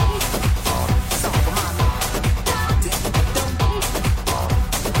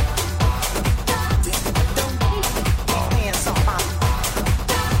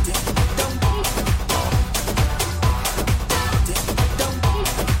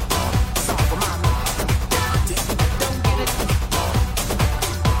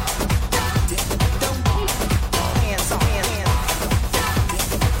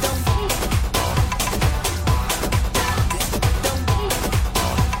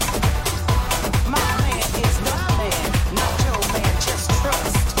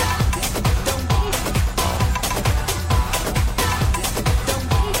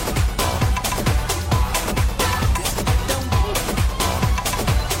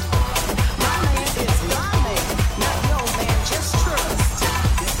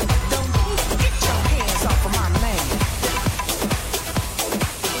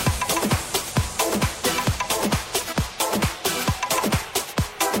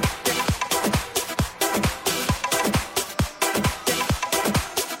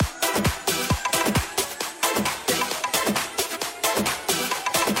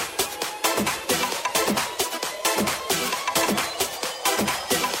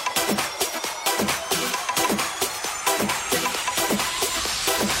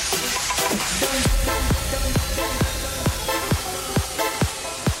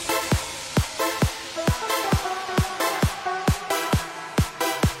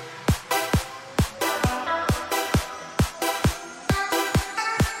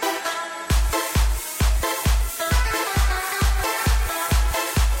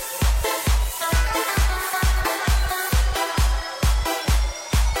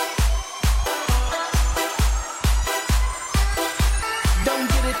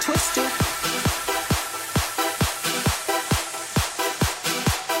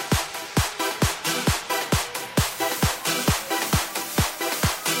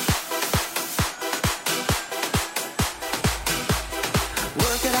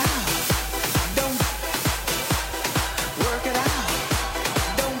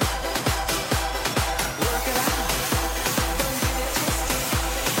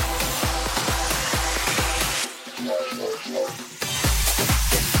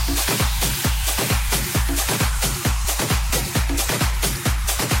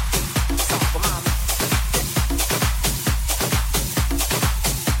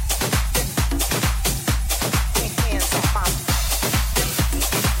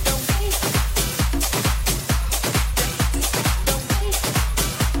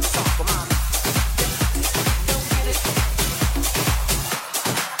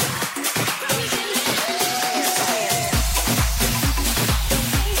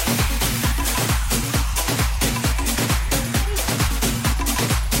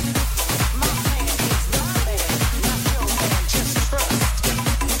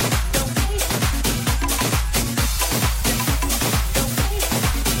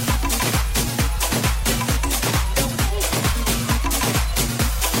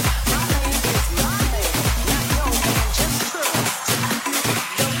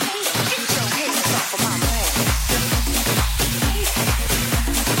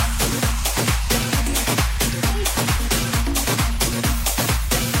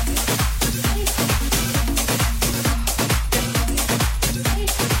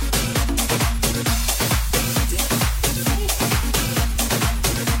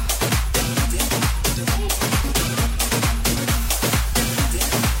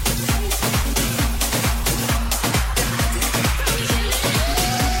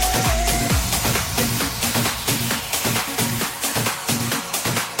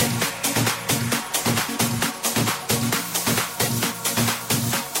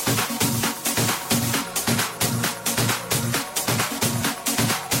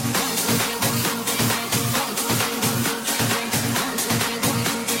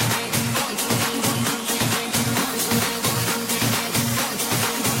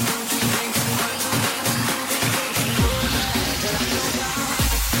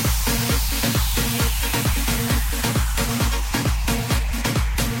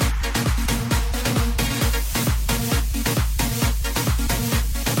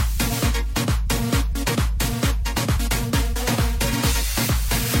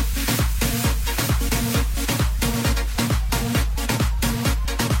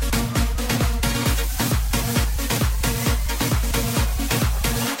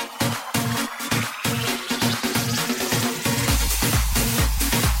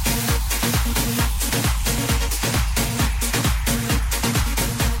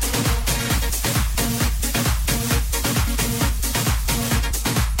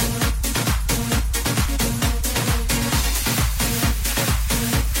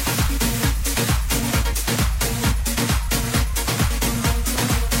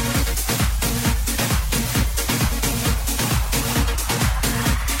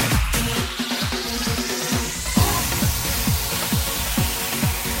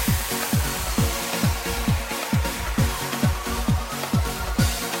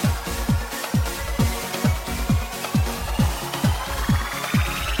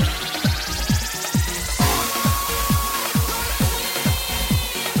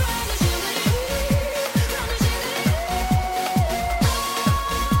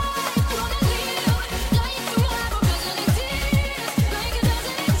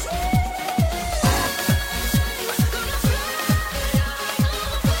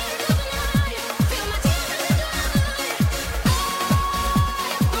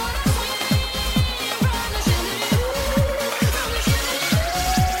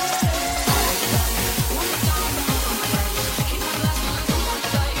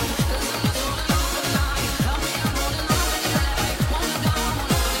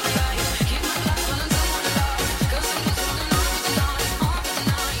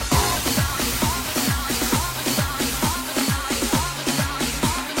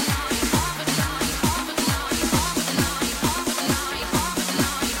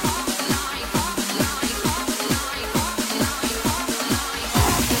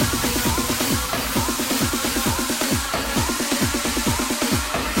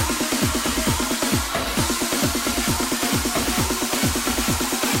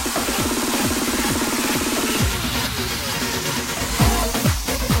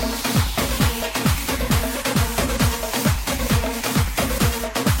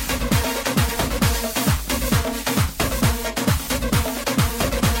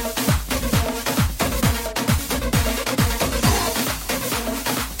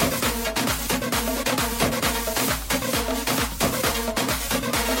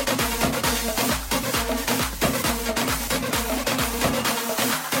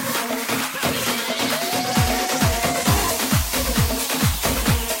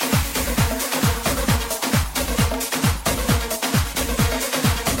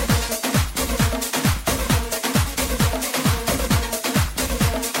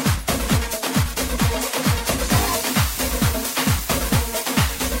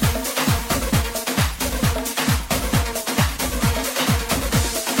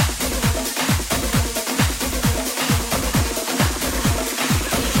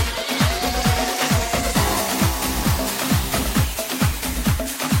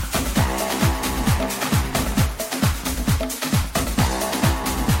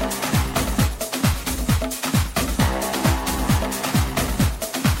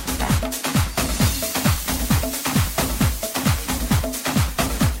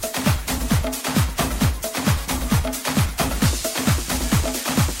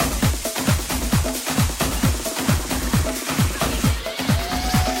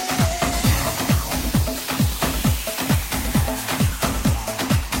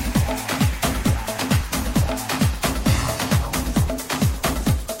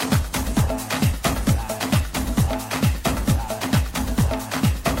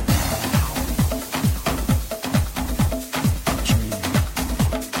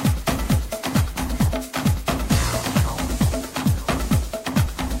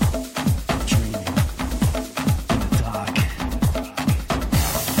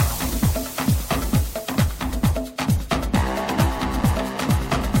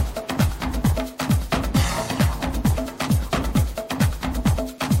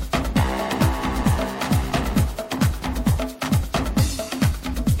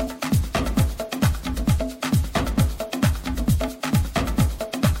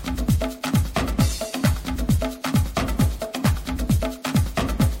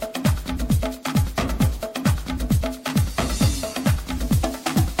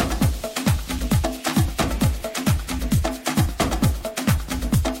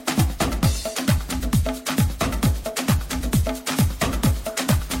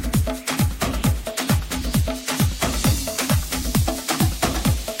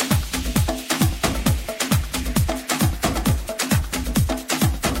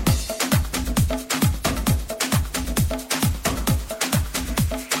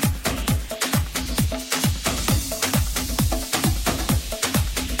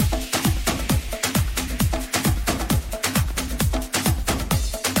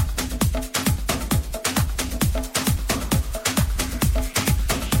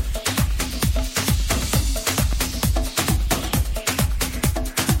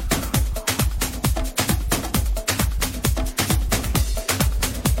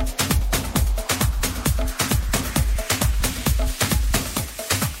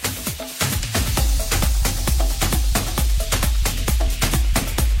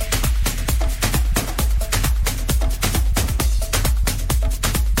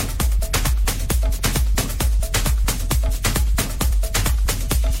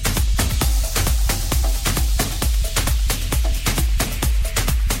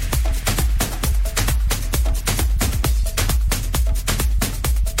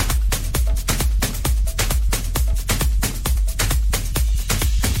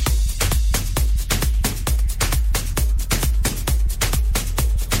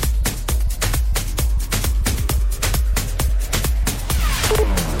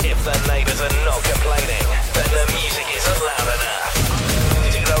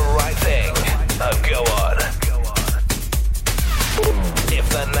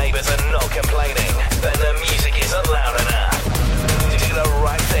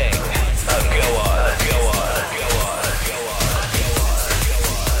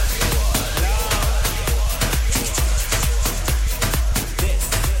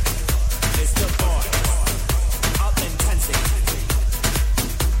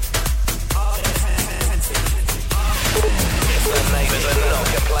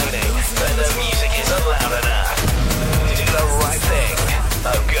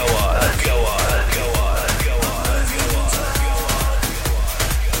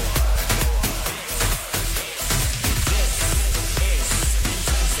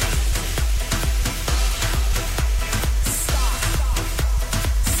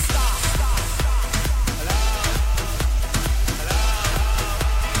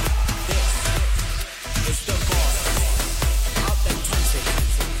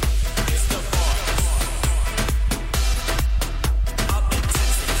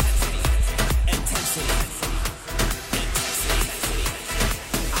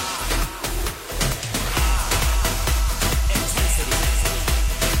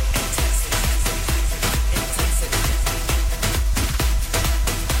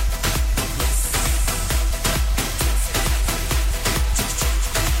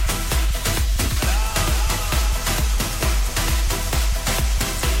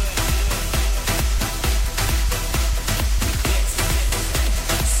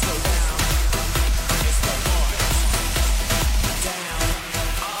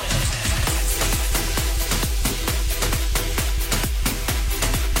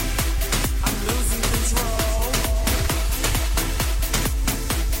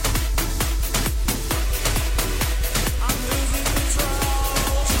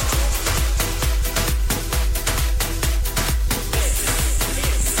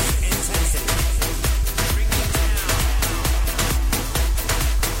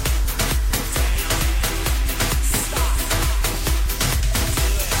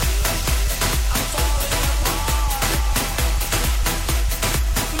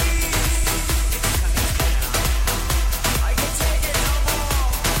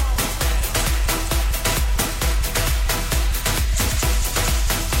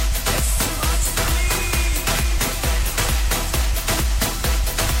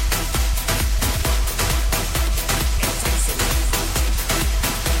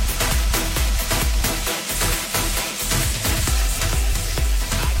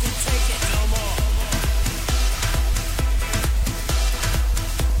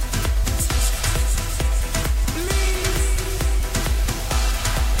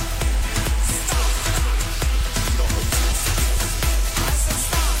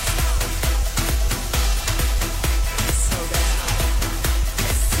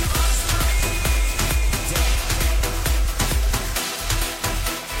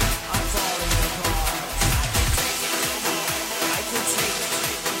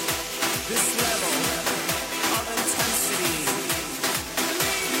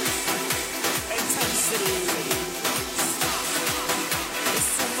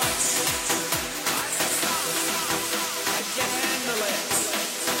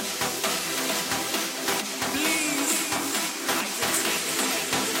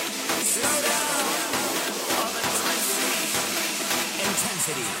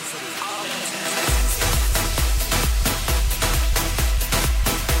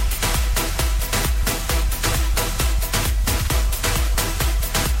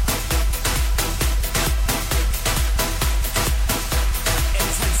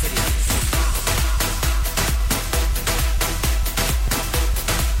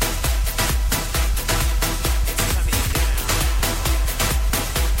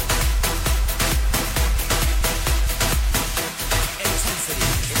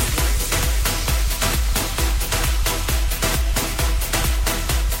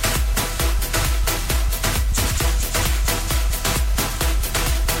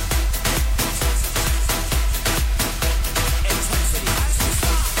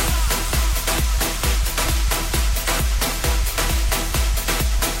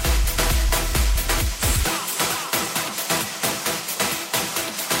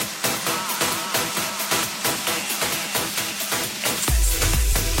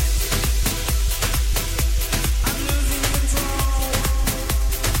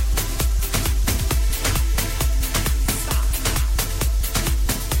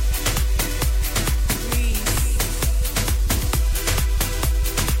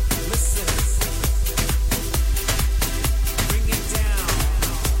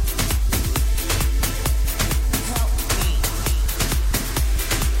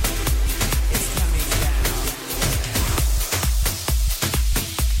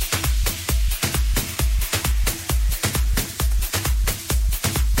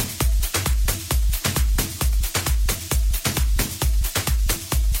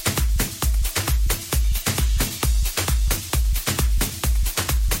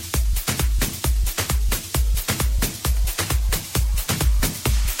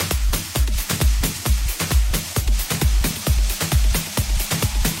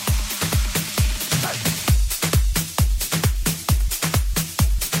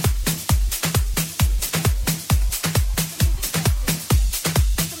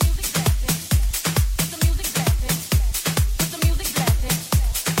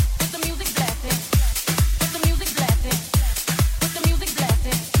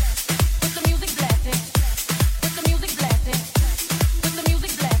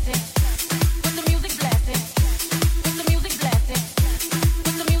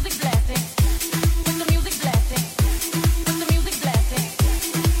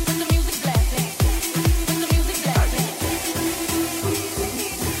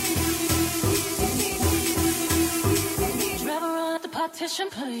 partition,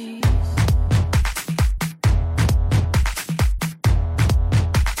 please.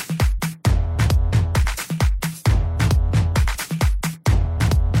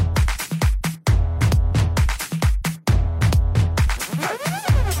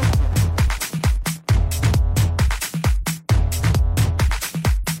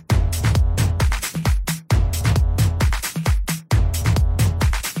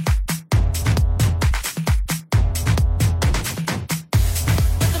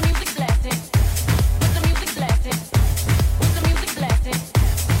 The music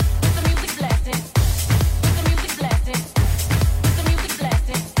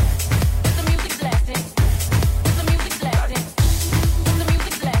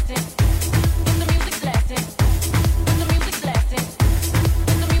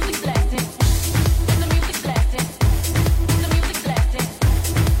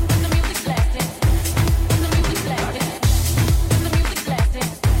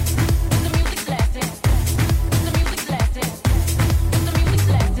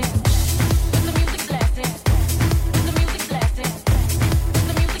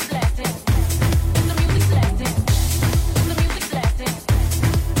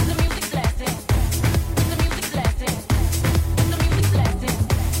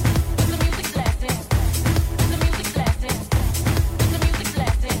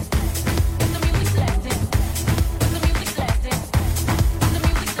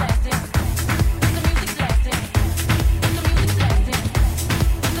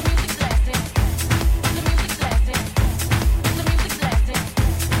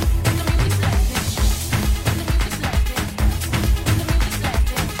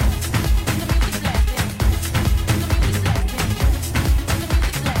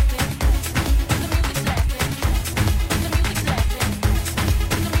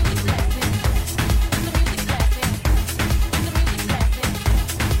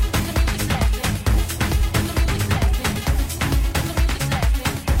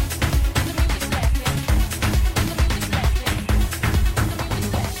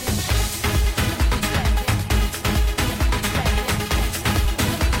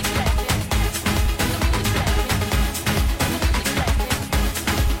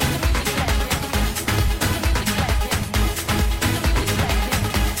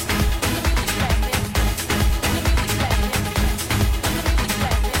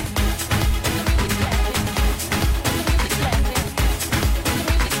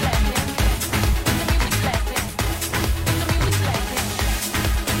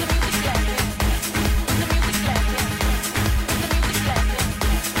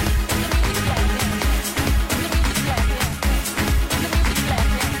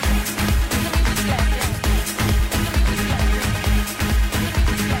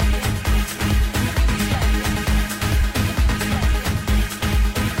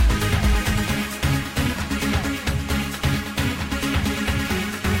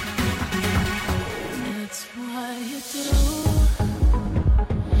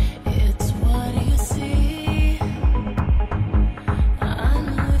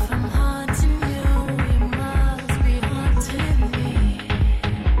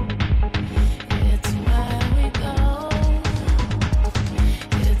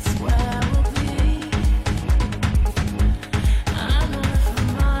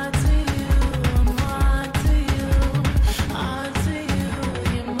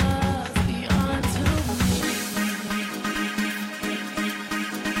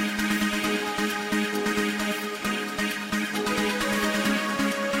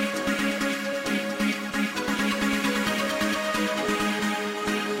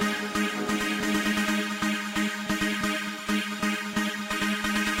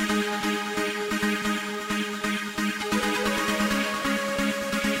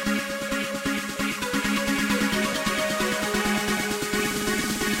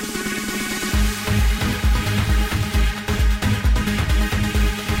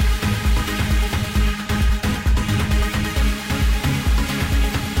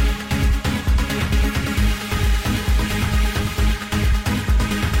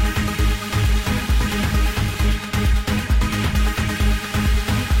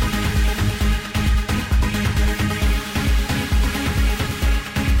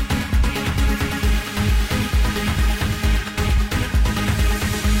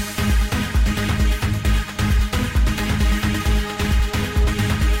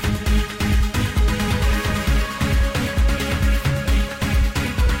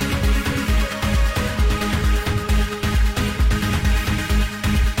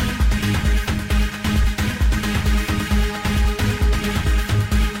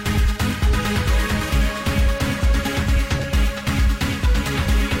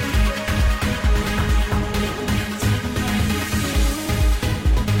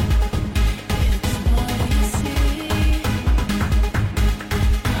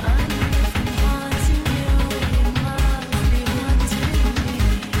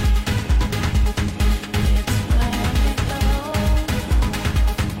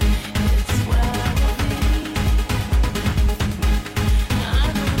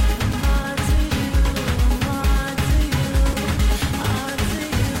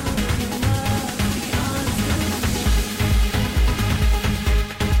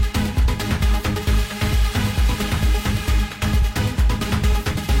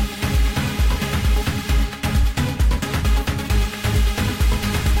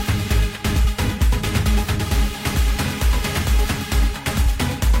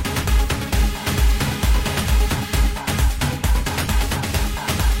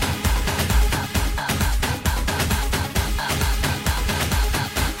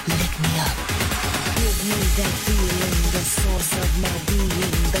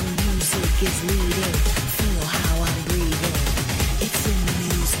is leading. Feel how I'm breathing. It's in the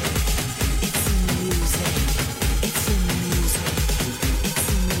music. It's in the music. It's in the music. It's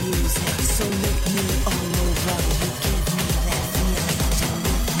in the music. So make me all over. You give me that feeling to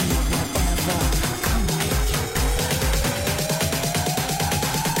make me whatever. Come make it better.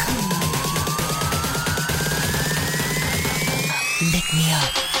 Come make it better. Lick me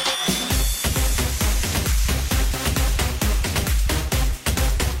up.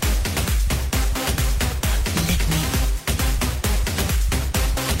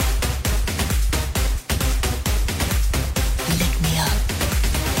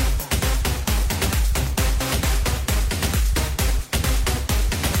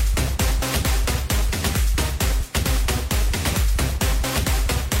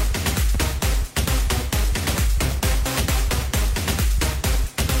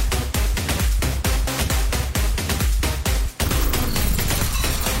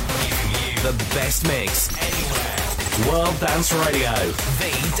 Best mix anywhere. World Dance Radio.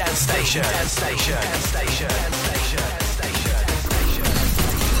 The Dance Station. Dance Station. Dance Station. Dance Station. Dance Station.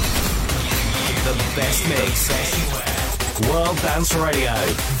 The best mix anywhere. World Dance Radio.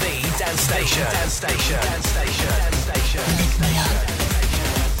 The Dance Station. Dance Station. Dance Station. Dance Station. Lick me up.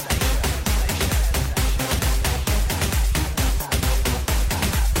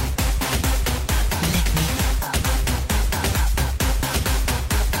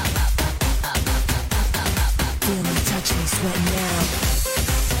 Sweating now.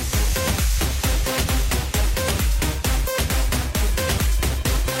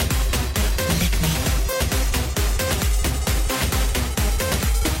 Lick me.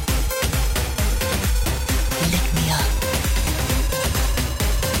 Lick me up.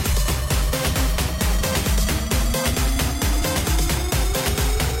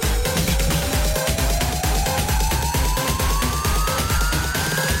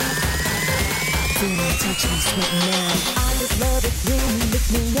 Feel me, touch me, sweating now. Love it when you lick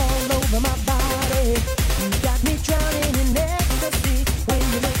me all over my body. You got me drowning in ecstasy. When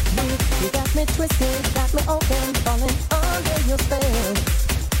you lick me, you got me twisted, got me open, falling under your spell.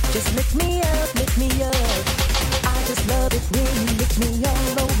 Just lick me up, lick me up. I just love it when you lick me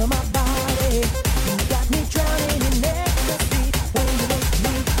all over my body. You got me drowning in ecstasy. When you lick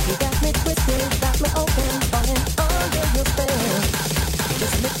me, you got me twisted, got me open, falling under your spell.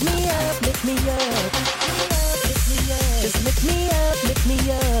 Just lick me up, lick me up. Just lick me up, lick me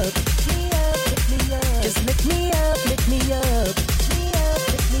up. Just lick me up, lick me up.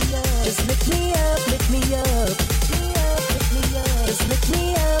 Just lick me up, lick me up. Just lick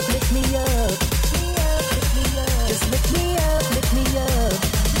me up, lick me up. Just lick me up, lick me up.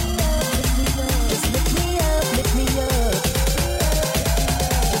 Just lick me up, lick me up.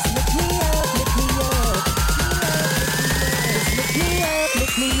 Just lick me up, lick me up. Just lick me up,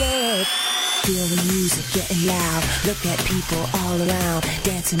 lick me up. Feel the music getting loud. Look at people all around,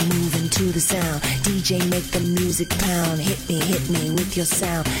 dancing, moving to the sound. DJ, make the music pound. Hit me with your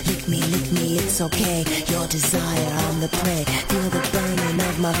sound. Lick me, it's okay. Your desire, I'm the prey. Feel the burning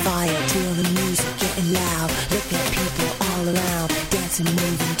of my fire. Feel the music getting loud. Look at people all around, dancing,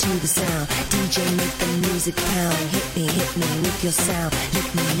 moving to the sound. DJ, make the music pound. Hit me with your sound. Lick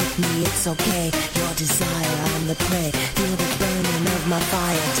me, it's okay. Your desire, I'm the prey. Feel the burning of my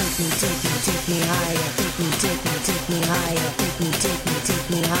fire. Take me higher. Take me higher. Take me higher. Take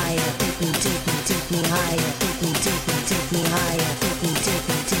me higher. Take me higher. Take me higher. Take me higher.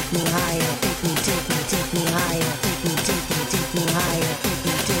 Take me higher.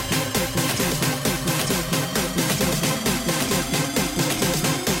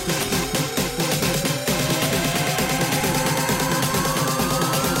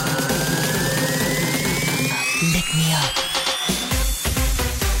 Lick me up.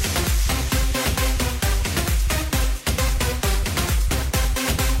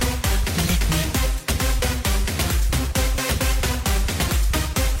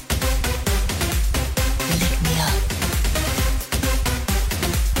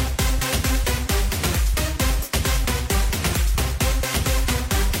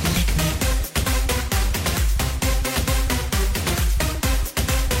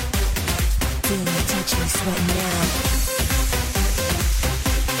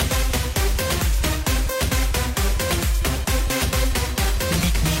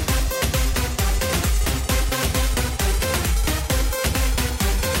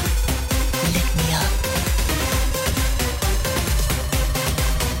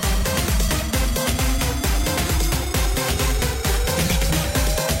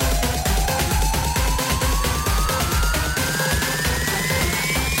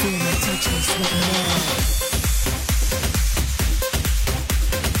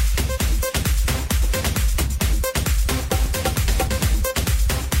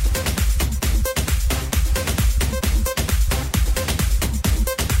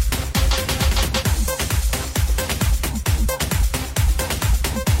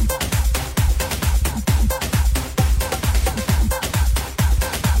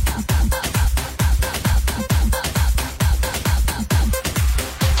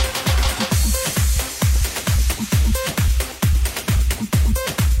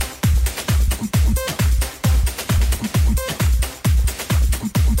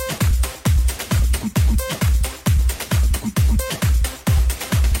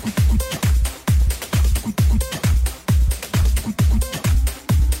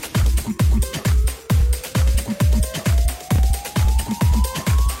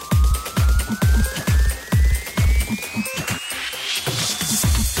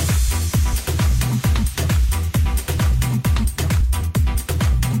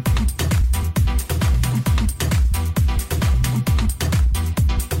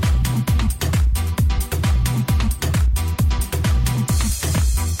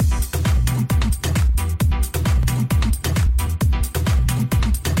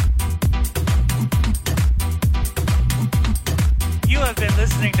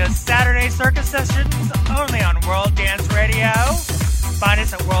 listening to Saturday Circus Sessions only on World Dance Radio. Find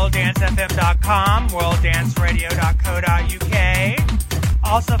us at worlddancefm.com, worlddanceradio.co.uk.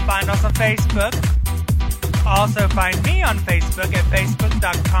 Also find us on Facebook. Also find me on Facebook at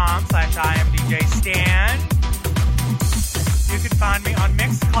facebook.com/IamDJStan. You can find me on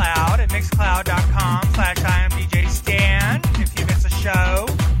Mixcloud at mixcloud.com/IamDJStan if you miss a show,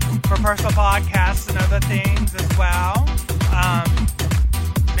 for personal podcasts and other things as well.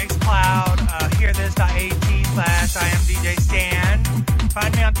 Mixcloud, hearthis.at/IamDJStan.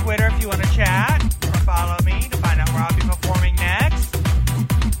 Find me on Twitter if you want to chat, or follow me to find out where I'll be performing next.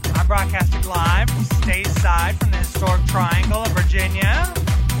 I'm broadcasting live from stateside from the historic Triangle of Virginia.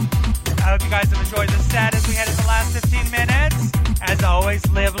 I hope you guys have enjoyed the set as we head in the last 15 minutes. As always,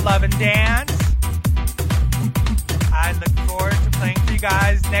 live, love, and dance. I look forward to playing for you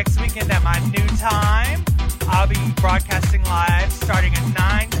guys next weekend at my new time. I'll be broadcasting live starting at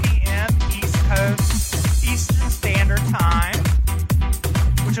 9 p.m. East Coast Eastern Standard Time,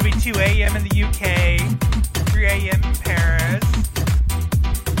 which will be 2 a.m. in the UK, 3 a.m. in Paris.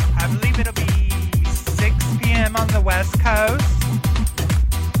 I believe it'll be 6 p.m. on the West Coast.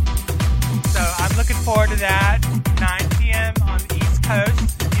 So I'm looking forward to that. 9 p.m. on the East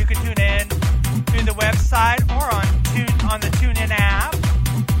Coast. You can tune in through the website or on the TuneIn app.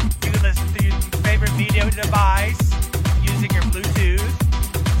 You can listen through your favorite video device using your Bluetooth,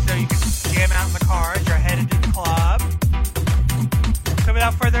 so you can jam out in the car as you're headed to the club. So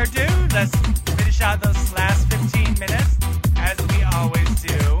without further ado, let's finish out those last 15 minutes as we always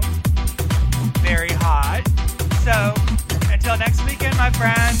do. Very hot. So until next weekend, my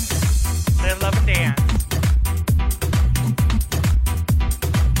friends, live, love, and dance.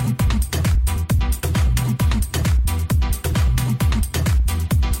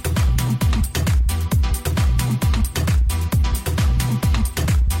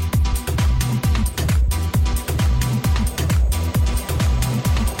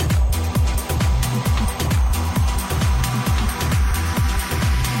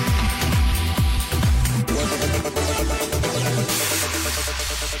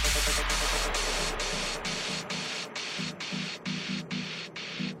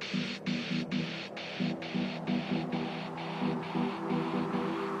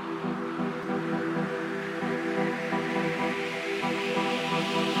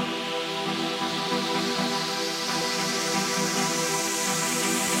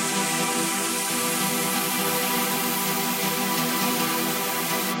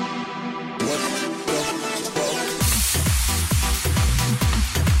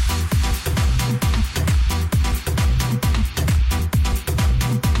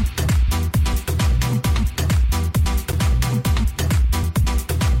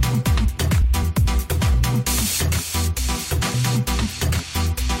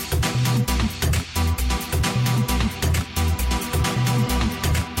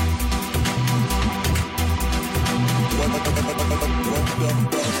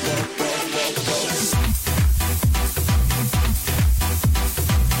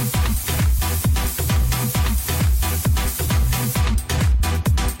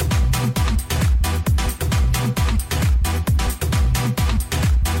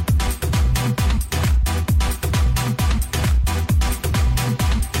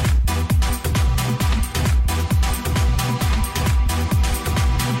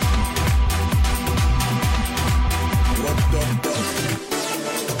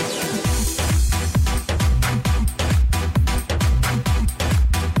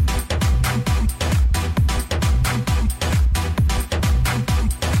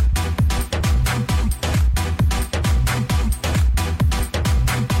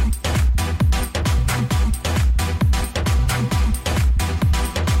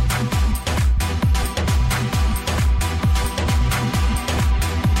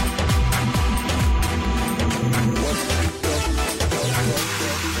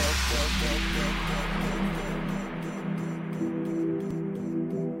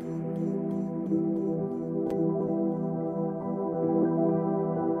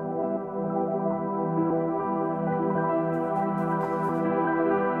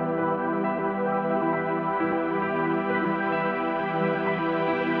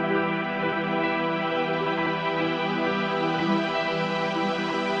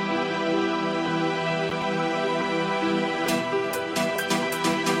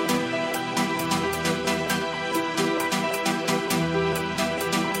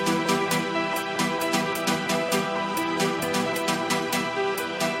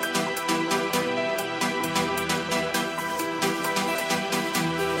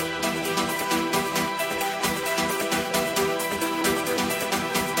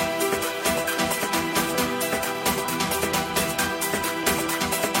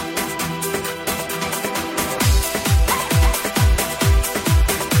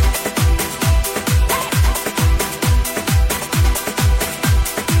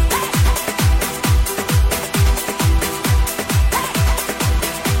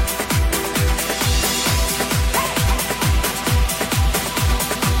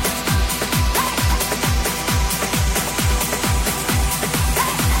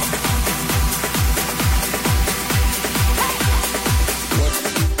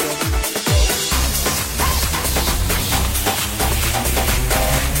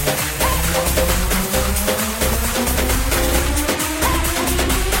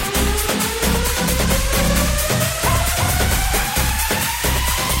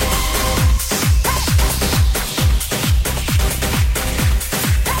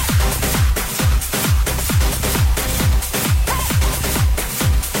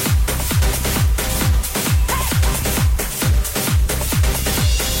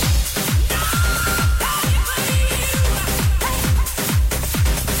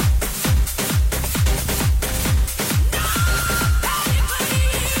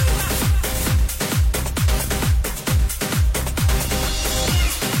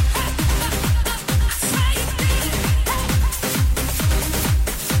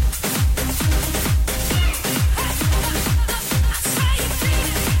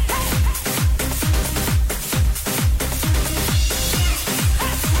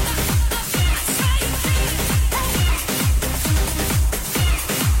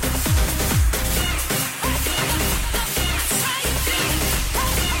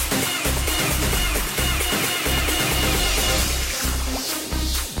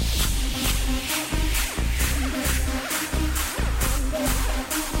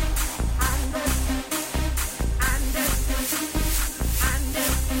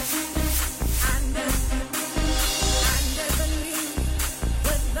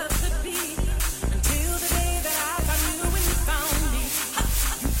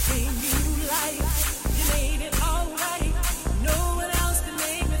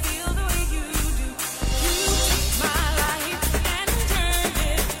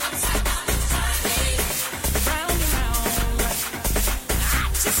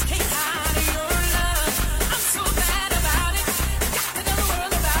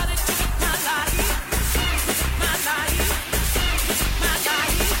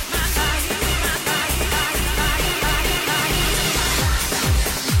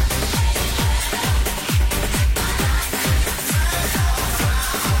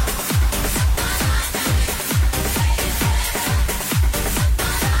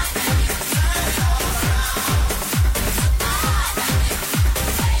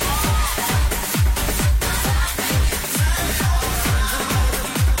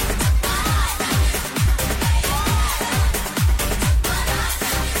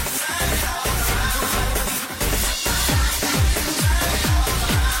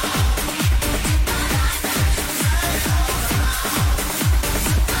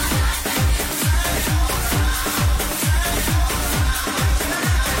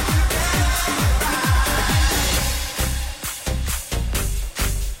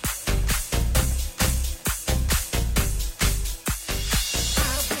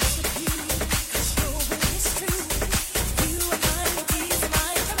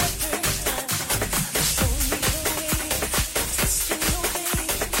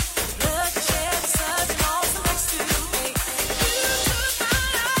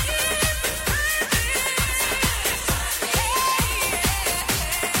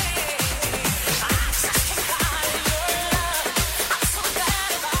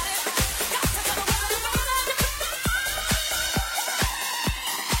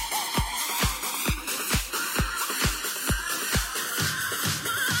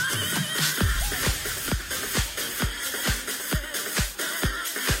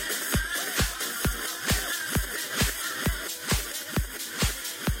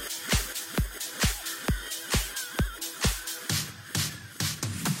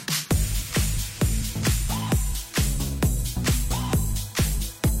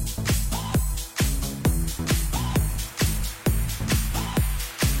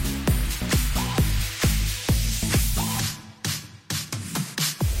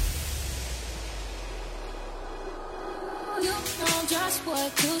 just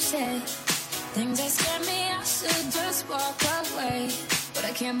what to say. Things that scare me, I should just walk away. But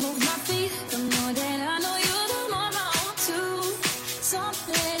I can't move my feet. The more that I know you, the more I want to.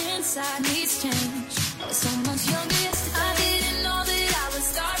 Something inside needs change.